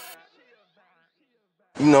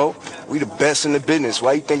 You know, we the best in the business.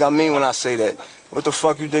 Why you think I mean when I say that? What the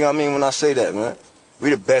fuck you think I mean when I say that, man?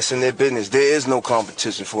 We the best in their business. There is no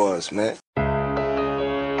competition for us, man.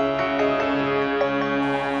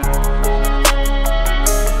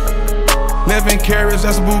 11 carats,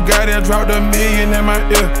 that's a Bugatti, I dropped $1 million in my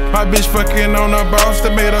ear. My bitch fucking on the boss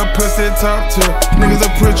that made her pussy top tier. Niggas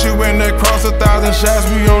will put you in that cross, 1,000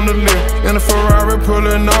 shots, we on the lift. In a Ferrari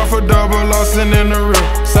pulling off a double Lawson in the rear.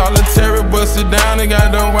 Solitary busted down, and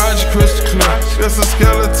got the watch crystal clear. It's a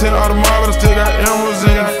skeleton, all the marble, still got emeralds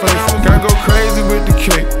in your face. Gotta go crazy with the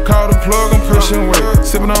cake, call the plug, I'm pushing weight.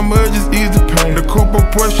 Sipping on mud, just ease the pain. The Cooper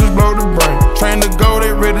Porsches blow the brain. Train to go,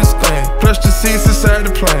 they ready to stain. Clutch the seats inside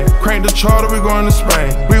the plane. Crank the charter, we going to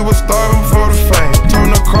Spain. We was starving for the fame. Turn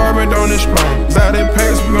the car apartment don't explain. Side and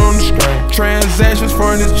packs, we on the screen. Transactions,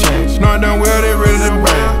 foreign exchange. Knowing damn well they ready to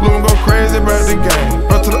bang. Lil' go crazy about the game.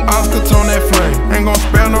 Up to the Oscar, tone that flame. Ain't gon'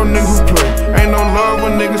 spare no nigga who play. Ain't no love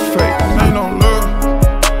when niggas fake. Ain't no love.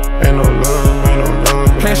 Ain't no love, ain't no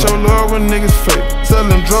love. Can't show love when niggas fake.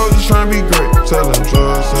 Selling drugs, just tryna be great. Selling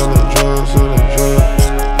drugs, selling drugs, selling drugs.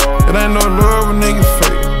 It ain't no love when niggas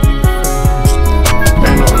fake.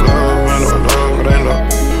 Ain't no love, ain't no love, it ain't no.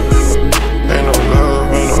 Ain't no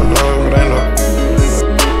love, ain't no love, it ain't no.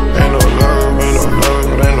 Ain't no love, ain't no love,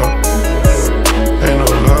 it ain't no. Ain't no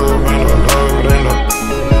love, ain't no love, it ain't no.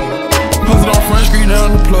 Hustle on Front Street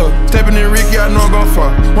down the plug. Stepping in Ricky, I know I'm gon'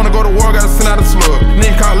 fuck. Wanna go to war, gotta send out a slug.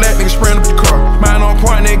 Nigga call that, nigga spraying up the car. Mine on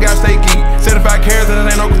point, nigga got stay geek. 75 carats and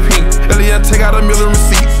it ain't no compete. Elliot take out a million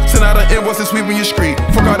receipts. Send out an invoice and sweeping your street.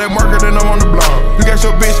 Fuck all that market and I'm on the blog. You got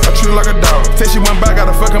your bitch, I treat her like a dog. Say she went back,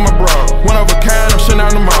 gotta fuck in my bra. One of a kind, I'm shitting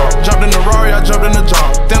out in the mall. Jumped in the Rari, I jumped in the jaw.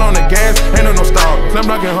 Then on the gas, ain't no stall. Slam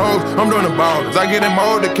knocking hoes, I'm doing the ballers. I get in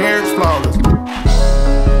mode, the carrots flawless.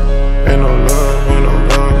 Ain't no love, ain't no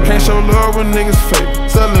love. Can't show love when niggas fake.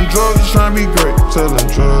 Selling drugs, just tryna be great. Selling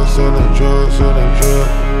drugs, selling drugs, selling drugs.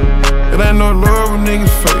 It ain't no love when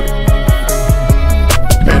niggas fake.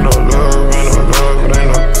 Ain't no love, ain't no love, it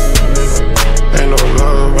ain't no. Ain't no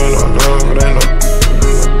love, ain't no love, it ain't no.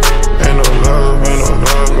 Ain't no love, ain't no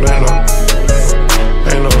love, it ain't no.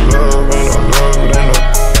 Ain't no love, ain't no love, it ain't no.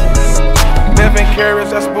 11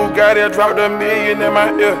 carats, that's Bugatti, I dropped $1 million in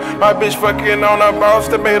my ear. My bitch fucking on a boss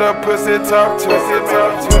that made her pussy talk to it.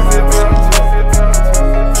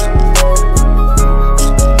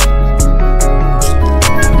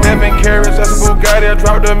 11 carats, that's Bugatti, I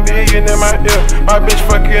dropped $1 million in my ear. My bitch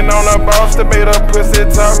fucking on a boss that made her pussy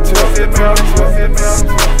talk to it.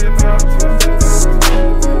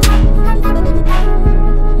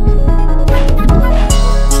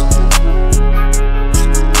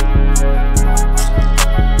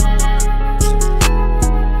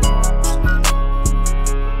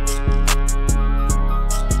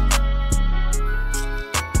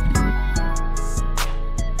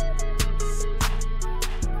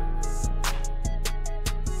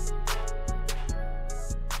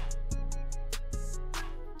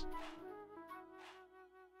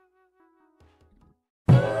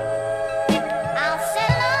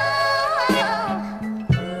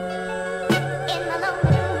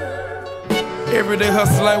 Everyday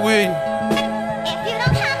hustle like William.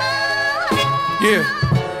 Yeah.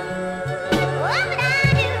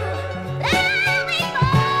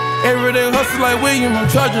 Everyday hustle like William. I'm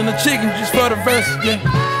charging the chicken just for the verse. Yeah.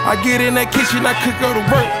 I get in that kitchen, I could go to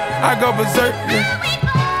work. I go berserk. Yeah.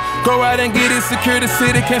 Go out and get it, secure the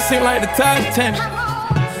city. Can't sing like the Titanic.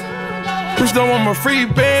 Bitch don't want my free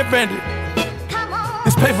band bandit.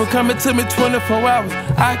 This paper coming to me 24 hours.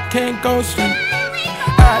 I can't go sleep.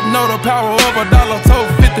 I know the power of $1, told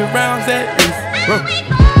 50 rounds at least.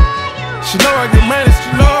 She know I get money, she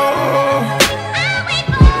know.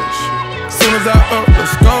 Soon as I up,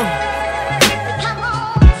 let's go.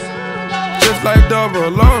 Just like double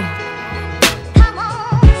alone.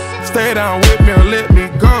 Stay down with me or let me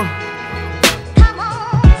go.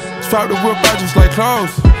 Swap the whip out just like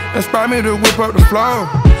clothes. Inspire me to whip up the flow.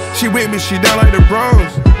 She with me, she down like the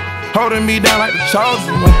bros. Holding me down like the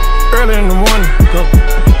chosen one. Early in the morning, go.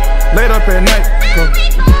 Late up at night, go.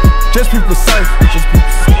 Just be precise, just be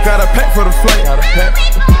precise. Got a pack for the flight, got a pack.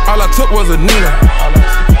 All I took was a Nina.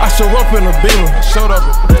 I show up in a Beamer, showed up,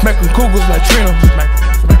 making cougars like Trina.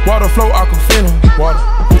 Water flow, Aquafina. Water.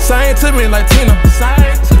 Sing to me like Tina.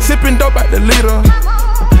 Sipping dope at the leader.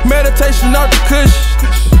 Meditation off the kush.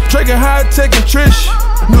 Drinking high tech and Trish.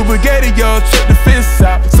 New Bugatti, y'all, check the fence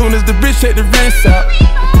out. Soon as the bitch check the wrist out.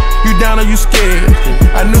 You down or you scared?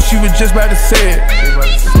 I knew she was just about to say it.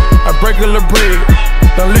 I break a little bread.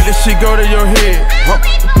 Don't let this shit go to your head.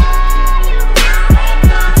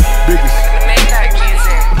 Biggest.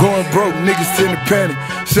 Going broke, niggas in the panic.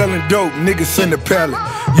 Selling dope, niggas in the pallet.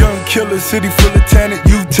 Young killer, city full of talent.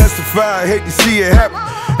 You testify, I hate to see it happen.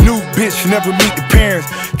 New bitch, never meet the parents.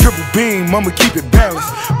 Triple beam, mama keep it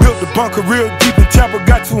balanced. Built the bunker real deep in Tampa.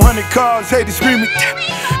 Got 200 cars, hate to screaming.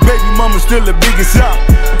 Baby mama still the biggest out.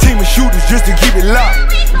 Team of shooters just to keep it locked.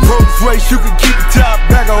 Rolls Royce, you can keep it top.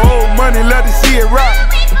 Bag of old money, let it see it rock.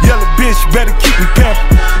 Yellow bitch, better keep it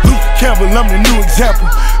pampered. Luther Campbell, I'm the new example.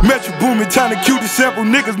 Metro Boomin, time to cue the sample.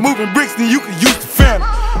 Niggas moving bricks, then you can use the family.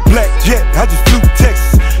 Black jet, I just flew to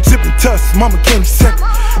Texas. Sipping tuss, mama came second.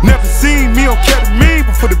 Never seen me on ketamine,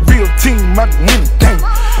 but for the real team, I can win the game.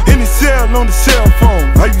 In the cell, on the cell phone.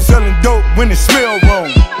 How you selling dope when it smell wrong?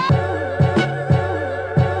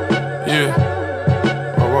 Yeah.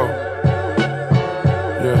 Oh, whoa.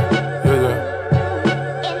 Yeah.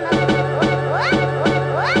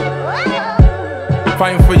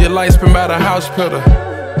 Fighting for your life, spin by the house pillar.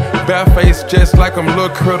 Bare face, just like I'm Lil'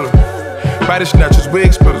 Critter. Body snatchers,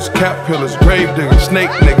 wig splitters, cap pillars, grave diggers, snake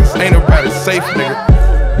niggas. Ain't nobody safe, nigga.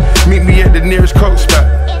 Meet me at the nearest coke spot.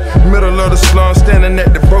 Middle of the slum, standing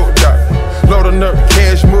at the boat dock. Loading up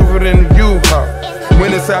cash, moving in the U-Haul.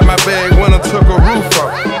 Went inside my bag when I took a roof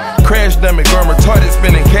off. Crash dummy, gone retarded,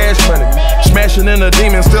 spending cash money. Smashing in a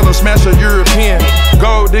demon, still a smasher European.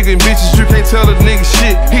 Gold digging bitches, you can't tell a nigga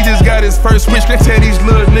shit. He just got his first switch, can't tell these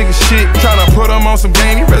little niggas shit. Tryna put him on some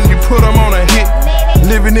game, he rather you put him on a hit.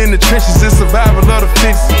 Living in the trenches, it's survival of the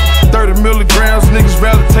fittest. 30 milligrams, niggas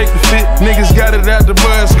rather take the fit. Niggas got it out the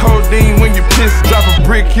buzz, codeine when you piss. Drop a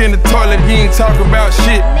brick in the toilet, you ain't talking about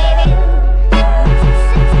shit.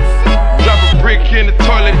 Drop a brick in the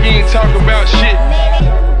toilet, you ain't talking about shit.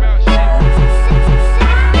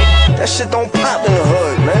 That shit don't pop in the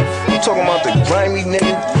hood, man. I'm talking about the grimy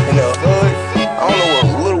nigga in the hood. I don't know what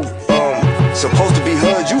little supposed to be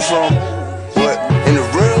hood you from, but in the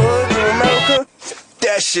real hood in America,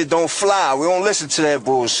 that shit don't fly. We don't listen to that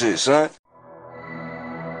bullshit, son.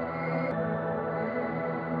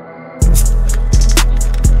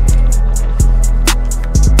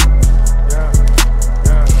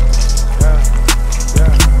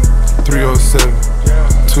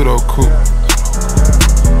 Two-door coupe,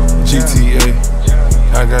 GTA,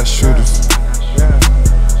 I got shooters.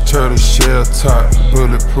 Turtle shell top,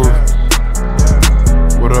 bulletproof.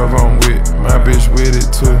 Whatever I'm with, my bitch with it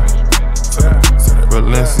too.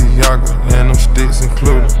 Balenciaga, and them sticks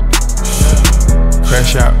included.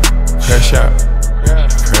 Crash out, crash out,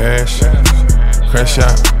 crash, crash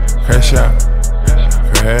out, crash out,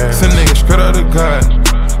 crash. Some niggas straight out of God,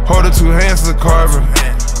 hold it 2 hands to the carver.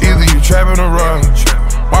 Either you trapping or wrong.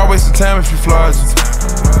 Why waste the time if you flaws?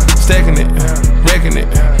 Stacking it, wrecking it,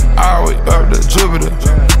 all the way up to Jupiter.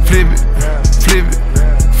 Flip it, flip it,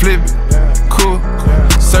 flip it, cool,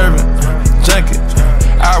 serving, junket.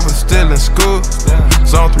 I was still in school.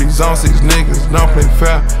 Zone 3, zone 6 niggas don't play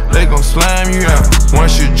fair. They gon' slime you out.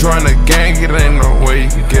 Once you join the gang, it ain't no way you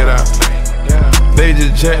can get out. They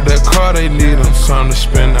just jacked the car, they need them something to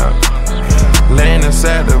spin out. Laying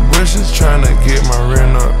inside the bushes, tryna get my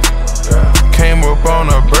rent up. Came up on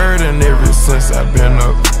a bird and ever since I've been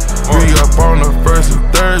up. We up on the first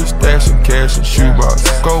and third, stashing cash in shoebox.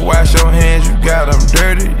 Go wash your hands, you got them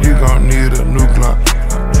dirty, you gon' need a new Glock.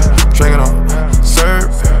 Drink it on,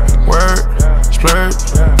 serve, word, splurge,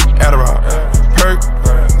 Adderall, perk,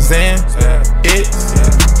 Zan, it,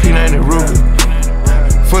 P90 Ruger.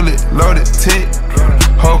 Fully loaded tick,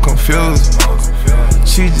 whole confused.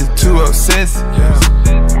 She just too obsessed.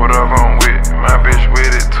 Whatever I'm with, my bitch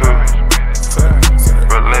with it too.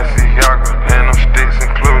 Balenciaga, and them sticks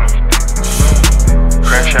included.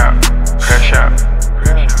 Crash out, crash out,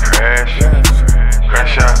 crash,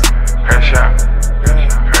 crash out, crash out,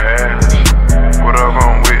 crash. Whatever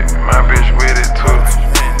I'm with, my bitch with it too.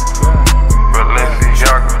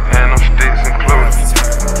 Balenciaga, and them sticks included.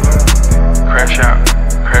 Crash out,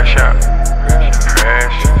 crash out,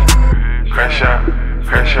 crash, crash out.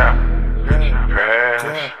 Crash out,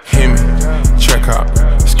 crash. Hit me, check out,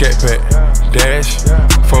 scat pack, dash.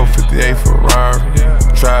 458 Ferrari,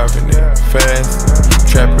 driving it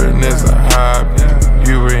fast. Trapping is a hobby,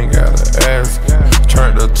 you ain't gotta ask.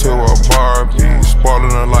 Turned her to a Barbie,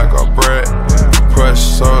 spoiling her like a brat. Crush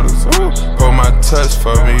sodas, hold my touch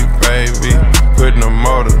for me, baby. Putting the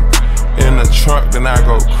motor in the trunk, then I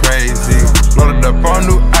go crazy. Loaded up on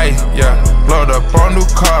new ice, yeah. Loaded up on new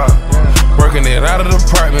car. Working it out of the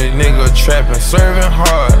apartment, nigga trapping, serving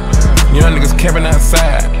hard. Young niggas camping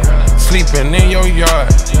outside, sleeping in your yard.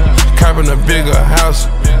 Copping a bigger house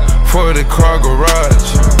for the car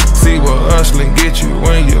garage. See what hustling get you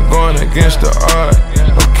when you're going against the odds.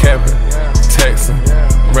 No capping, texting,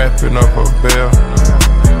 wrapping up a bell.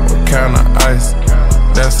 What kind of ice?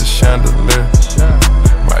 That's the chandelier.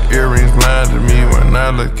 My earrings blinded me when I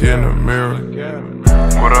look in the mirror.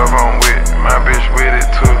 Whatever I'm with, my bitch with it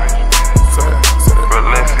too.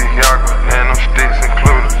 Balenciaga, and them sticks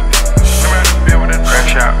included.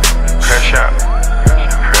 Crash out, crash out,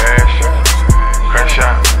 crash, crash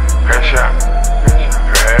out, crash out,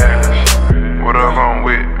 crash. Whatever I'm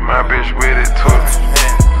with, my bitch with it too.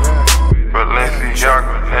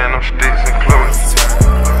 Balenciaga, and them sticks included.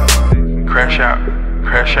 Crash out,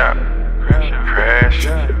 crash out, crash,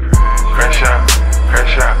 crash out,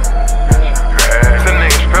 crash out, crash. Some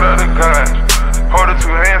niggas straight out the gun, hold it 2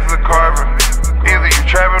 hands to the carver. Either you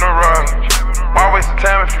trapping or wrong. Why waste the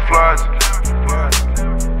time if you flaws?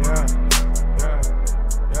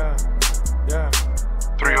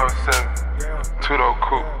 307, two-door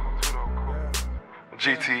coupe,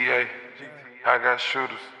 GTA, I got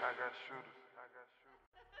shooters.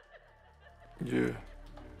 Yeah.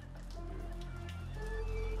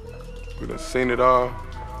 We done seen it all,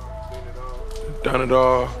 done it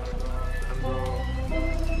all.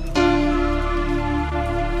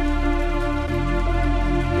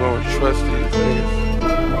 We don't trust these niggas.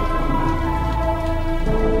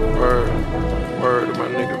 Word to my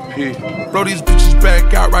nigga P. Blow these bitches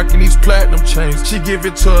back out, rocking these platinum chains. She give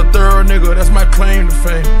it to a thorough nigga, that's my claim to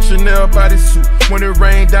fame. Chanel bodysuit, when it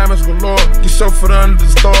rain, diamonds galore. Get chauffeured under the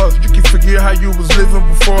stars, you can forget how you was living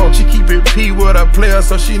before. She keep it P with a player,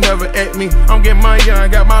 so she never at me. I'm getting my young,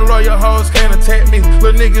 got my lawyer hoes, can't attack me.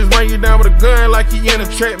 Little niggas run you down with a gun like he in a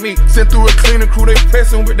trap meet. Sent through a cleaner crew, they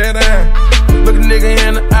pressing with that iron. Look a nigga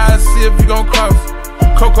in the eye, see if you gon' cross.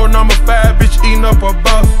 Coco number 5, bitch eating up a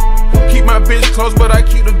boss. Keep my bitch close, but I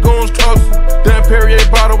keep the goons close. Damn Perrier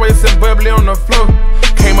bottle waist and bubbly on the floor.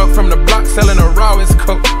 Came up from the block selling a rawest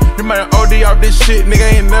coat. You might OD off this shit,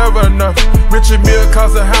 nigga, ain't never enough. Richard Mill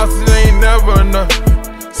cost a house, it ain't never enough.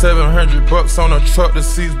 $700 on a truck, the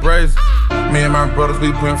seats brazen. Me and my brothers,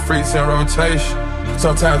 we putting freaks in rotation.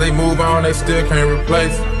 Sometimes they move on, they still can't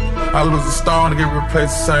replace it. I lose a stone to get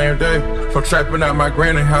replaced the same day. From trapping out my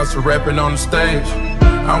granny house to rapping on the stage.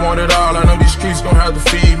 I want it all, I know these streets gon' have to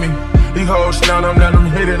feed me. These hoes down, I'm letting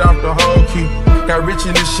them hit it off the whole key. Got rich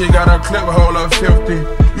in this shit, got a clip hold up 50.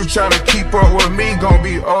 You tryna keep up with me, gon'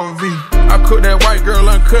 be OV. I cook that white girl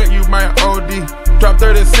uncut, you might OD. Drop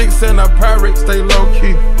 36 in a pirate, stay low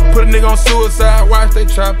key. Put a nigga on suicide watch, they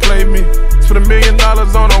try play me. Spend $1 million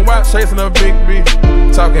on a watch, chasing a big B.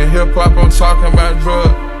 Talking hip hop, I'm talking about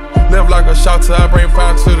drugs. Live like a shot till I bring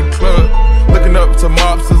fire to the club. Looking up to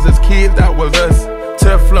mobsters as kids, that was us.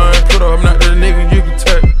 Teflon, put up, I'm not the nigga you can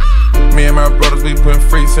touch. Me and my brothers, we putting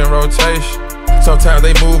freaks in rotation. Sometimes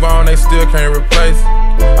they move on, they still can't replace it.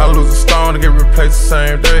 I lose a stone to get replaced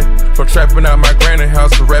the same day. From trapping out my granny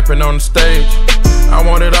house to rapping on the stage. I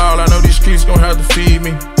want it all, I know these streets gon' have to feed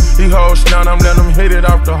me. These hoes down, I'm letting them hit it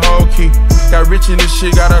off the whole key. Got rich in this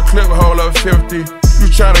shit, got a clip hold up 50. You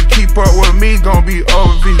tryna keep up with me, gon' be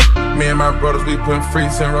OV. Me and my brothers, we putting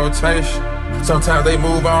freaks in rotation. Sometimes they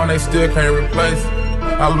move on, they still can't replace it.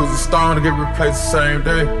 I lose a stone to get replaced the same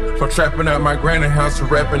day. From trapping out my granny house to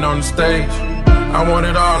rapping on the stage. I want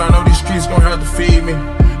it all, I know these streets gon' have to feed me.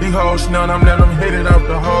 These hoes down, I'm letting them hit it off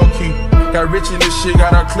the whole key. Got rich in this shit,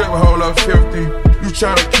 got a clip hold up 50. You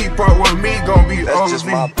tryna keep up with me, gon' be That's OV. just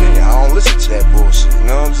my opinion, I don't listen to that bullshit, you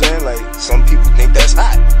know what I'm saying? Like, some people think that's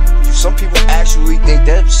hot. Some people actually think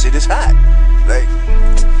that shit is hot. Like,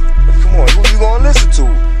 come on, who you gonna listen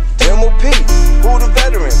to? MOP, who the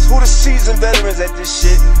veterans? Who the seasoned veterans at this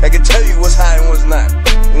shit that can tell you what's hot and what's not?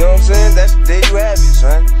 You know what I'm saying? That's there you have it,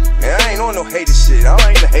 son. Man, I ain't on no hater shit. I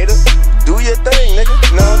ain't a hater. Do your thing, nigga.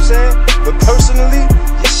 You know what I'm saying? But personally,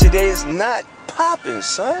 this shit is not popping,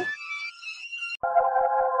 son.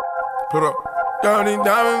 Put up. Got these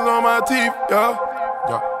diamonds on my teeth, yeah.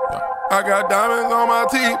 I got diamonds on my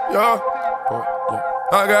teeth, yeah.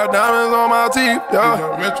 I got diamonds on my teeth, yeah.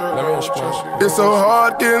 Let me explain. It's so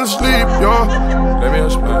hard getting sleep, yeah. Let me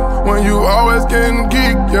explain. When you always getting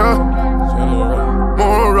geek, yeah.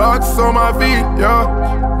 More rocks on my feet, yeah.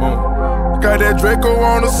 Got that Draco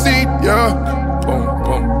on the seat, yeah.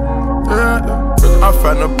 Yeah. I'm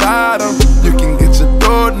from the bottom, you can get your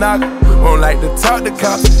door knocked. Won't like to talk to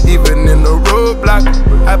cops, even in the roadblock.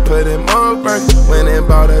 I put him on first, went and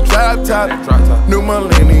bought a drop top. New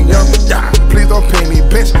millennium, yeah. Please don't pay me,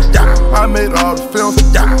 bitch, yeah. I made all the films,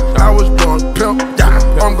 yeah. I was born pimp, yeah.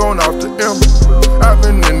 I'm going off the M. I've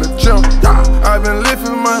been in the gym, yeah. I've been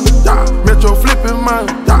lifting money, yeah. Metro flipping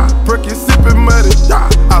money, yeah. Perky sipping money, yeah.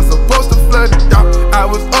 I was supposed to flood it, yeah. I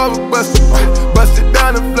was over busted, busted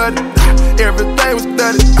down and flooded, yeah. Everything was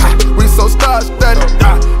studded, yeah. We so star-studded,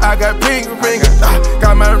 yeah. I got pink ring,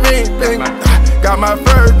 got my ring finger, got my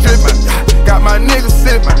fur dripping, got my niggas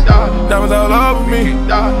sipping, diamonds all over me,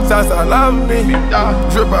 sauce all over me,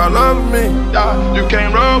 drip all over me. You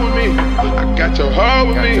can't roll with me, I got your hoe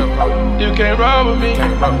with me. You can't roll with me,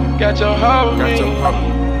 got your hoe with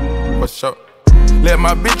me. What's up? Let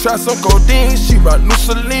my bitch try some codeine, she brought new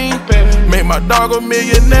Celine. Make my dog a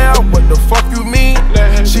millionaire, what the fuck you mean?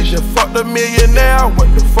 She just fucked a millionaire,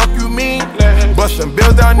 what the fuck you mean? Bustin'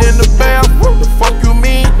 bills down in the bath, what the fuck you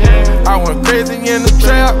mean? I went crazy in the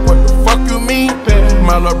trap, what the fuck you mean?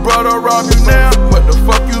 My little brother rob you now, what the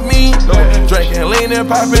fuck you mean? Drinking lean and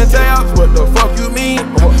popping tabs, what the fuck you mean?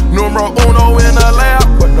 Numero uno in the lab,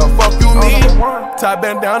 what the fuck you mean? Tie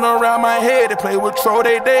bandana around my head, they play with Tro,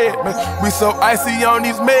 they dead. We so icy on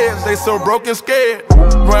these meds, they so broken scared.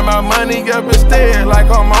 Run my money up instead, like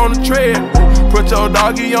I'm on the tread. Put your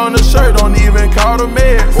doggy on the shirt, don't even call the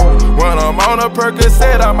meds. When I'm on a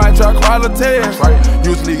Percocet, I might try quality.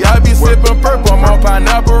 Usually I be sipping purple, I'm on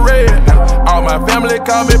pineapple red. All my family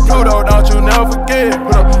call me Pluto, don't you never forget.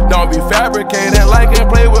 Don't be fabricating like and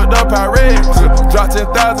play with the pirates. Drop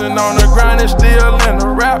 10,000 on the grind and still in the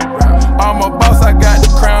rap. I'm a boss, I got the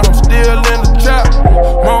crown, I'm still in the trap.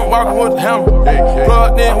 Won't walking with the hammer,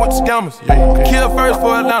 plugged in with the scammers. Kill first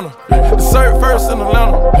for Atlanta, dessert first in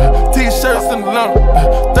Atlanta. T-shirts in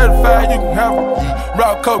Atlanta, 35 you can have it.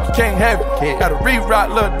 Raw coke, you can't have it. Gotta re-rock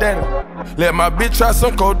Lil Danny. Let my bitch try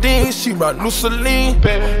some codeine, she my new Celine.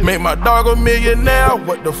 Make my dog a millionaire,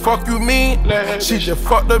 what the fuck you mean? She just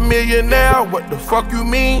fucked a millionaire, what the fuck you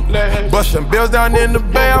mean? Bustin' bills down in the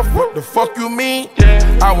bath, what the fuck you mean?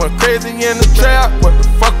 I went crazy in the trap, what the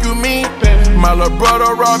fuck you mean? My little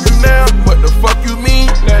brother robbed you now, what the fuck you mean?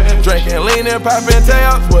 Drinking lean and popping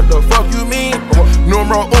tabs, what the fuck you mean?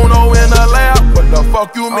 Numero uno in the lab, what the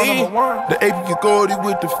fuck you mean? The AP Goldie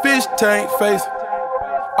with the fish tank face.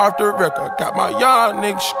 Off the record, got my young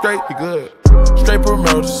niggas straight, we good. Straight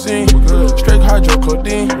Primero scene, straight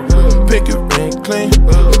hydrocodone, pinky ring clean,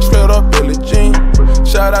 straight up Billie Jean.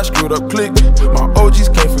 Shout out, screwed up click, my OGs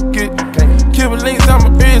can't forget. Cuban links on my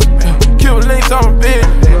bitch, Cuban links on my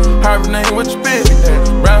bitch. Harvey name with your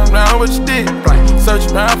bitch, round with your stick.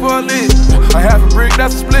 Search around for a lick, I have a brick,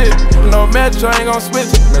 that's a split. No metro, ain't gon'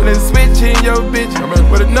 switch it. Let's switch in your bitch,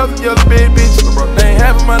 with another yellow big bitch. They ain't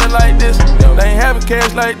having money like this, they ain't having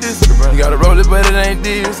cash like this. You gotta roll it, but it ain't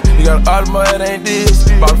this. You got an Autta, it ain't this.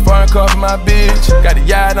 Bought a foreign car for my bitch. Got the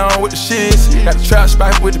yacht on with the shits. Got the trap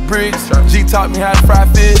spike with the bricks. G taught me how to fry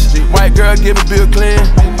fish. White girl give me Bill clean.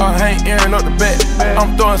 I ain't airing up the back.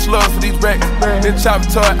 I'm throwing slugs for these racks. Then chop it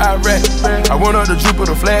to an Iraq. I went up the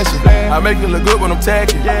Jupiter flashing. I make it look good when I'm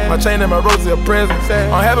tagging. My chain and my roses are presents.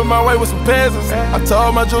 I'm having my way with some peasants. I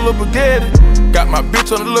told my jeweler Bugatti. Got my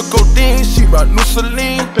bitch on the little codeine, she my new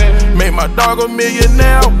Celine. Made my dog a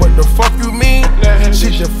millionaire, what the fuck you mean? She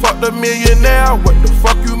just fucked a millionaire, what the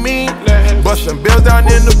fuck you mean? Bustin' bills down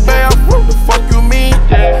in the bath, what the fuck you mean?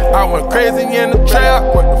 I went crazy in the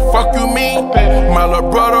trap, what the fuck you mean? My little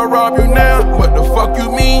brother robbed you now, what the fuck you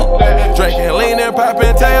mean? Drinking lean and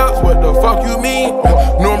popping tabs, what the fuck you mean?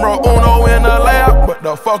 Numero uno in the lab, what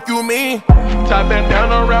the fuck you mean? Top and down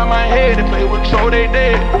around my head and play with Tro, they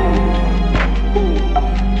dead.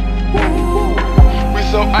 We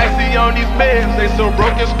so icy on these beds, they so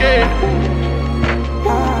broke and scared.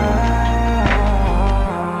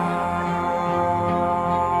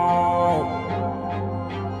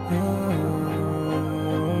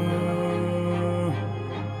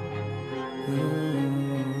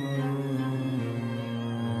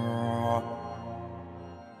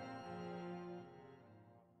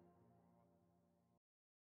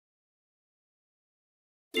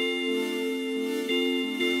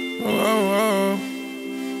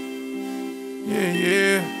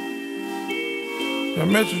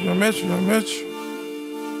 I met you.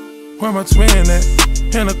 Where my twin at?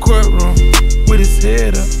 In the courtroom, with his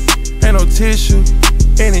head up. Ain't no tissue,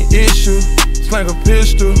 any issue. Slang a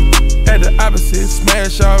pistol, at the opposite.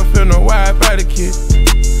 Smash off in a wide body kit.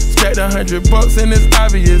 Stacked $100 and it's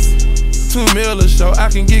obvious. 2 mil a show, I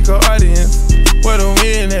can geek an audience. Where the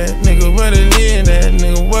win at, nigga? Where the lean at,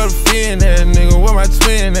 nigga? Where the fin at, nigga? Where my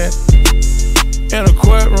twin at? In the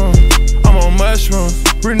courtroom, I'm on mushrooms.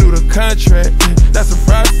 Renew the contract, that's a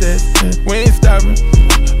process. We ain't stopping,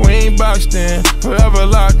 we ain't boxed in, forever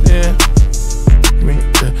locked in.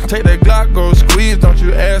 Take that Glock, go squeeze, don't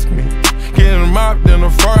you ask me. Getting mopped in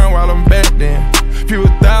the foreign while I'm back then. Few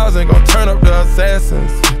thousand gon' turn up the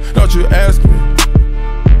assassins, don't you ask me.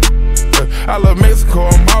 I love Mexico,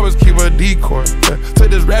 I'm always keep a decoy.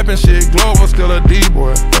 Take this rapping shit, global, still a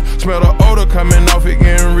D-boy. Smell the odor coming off it,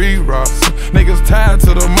 getting re-rocks. Niggas tied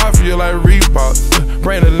to the mafia like Reeboks.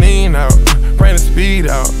 Bring the lean out, bring the speed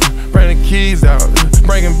out, bring the keys out,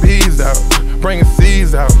 bringing bees out, bringing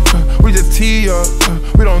seeds out. We just tee up,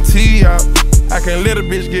 we don't tee out. I can let a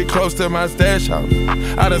bitch get close to my stash house.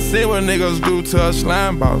 I done seen what niggas do to a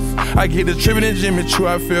slime boss. I get the trippin' and Jimmy Choo,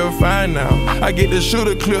 I feel fine now. I get the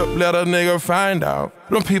shooter clip, let a nigga find out.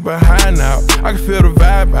 Them people high now, I can feel the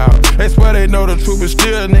vibe out. They swear they know the truth, but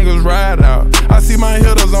still niggas ride out. I see my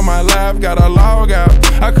hitters on my live, got a log out.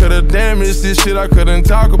 I could've damaged this shit I couldn't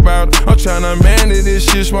talk about. I'm tryna manage this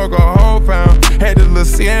shit, smoke a whole pound. Had this little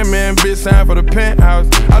CM bitch sign for the penthouse.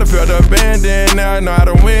 I done felt the bandana, now I know how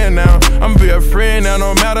to win now. I'ma be a friend now,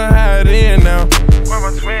 no matter how it end now. Where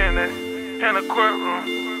my twin at? In the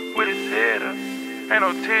courtroom, with his head up. Ain't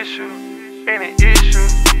no tissue, any issue.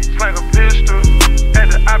 Slang a pistol,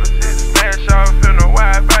 at the opposite. Smash off in a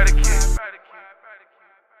wide body kit.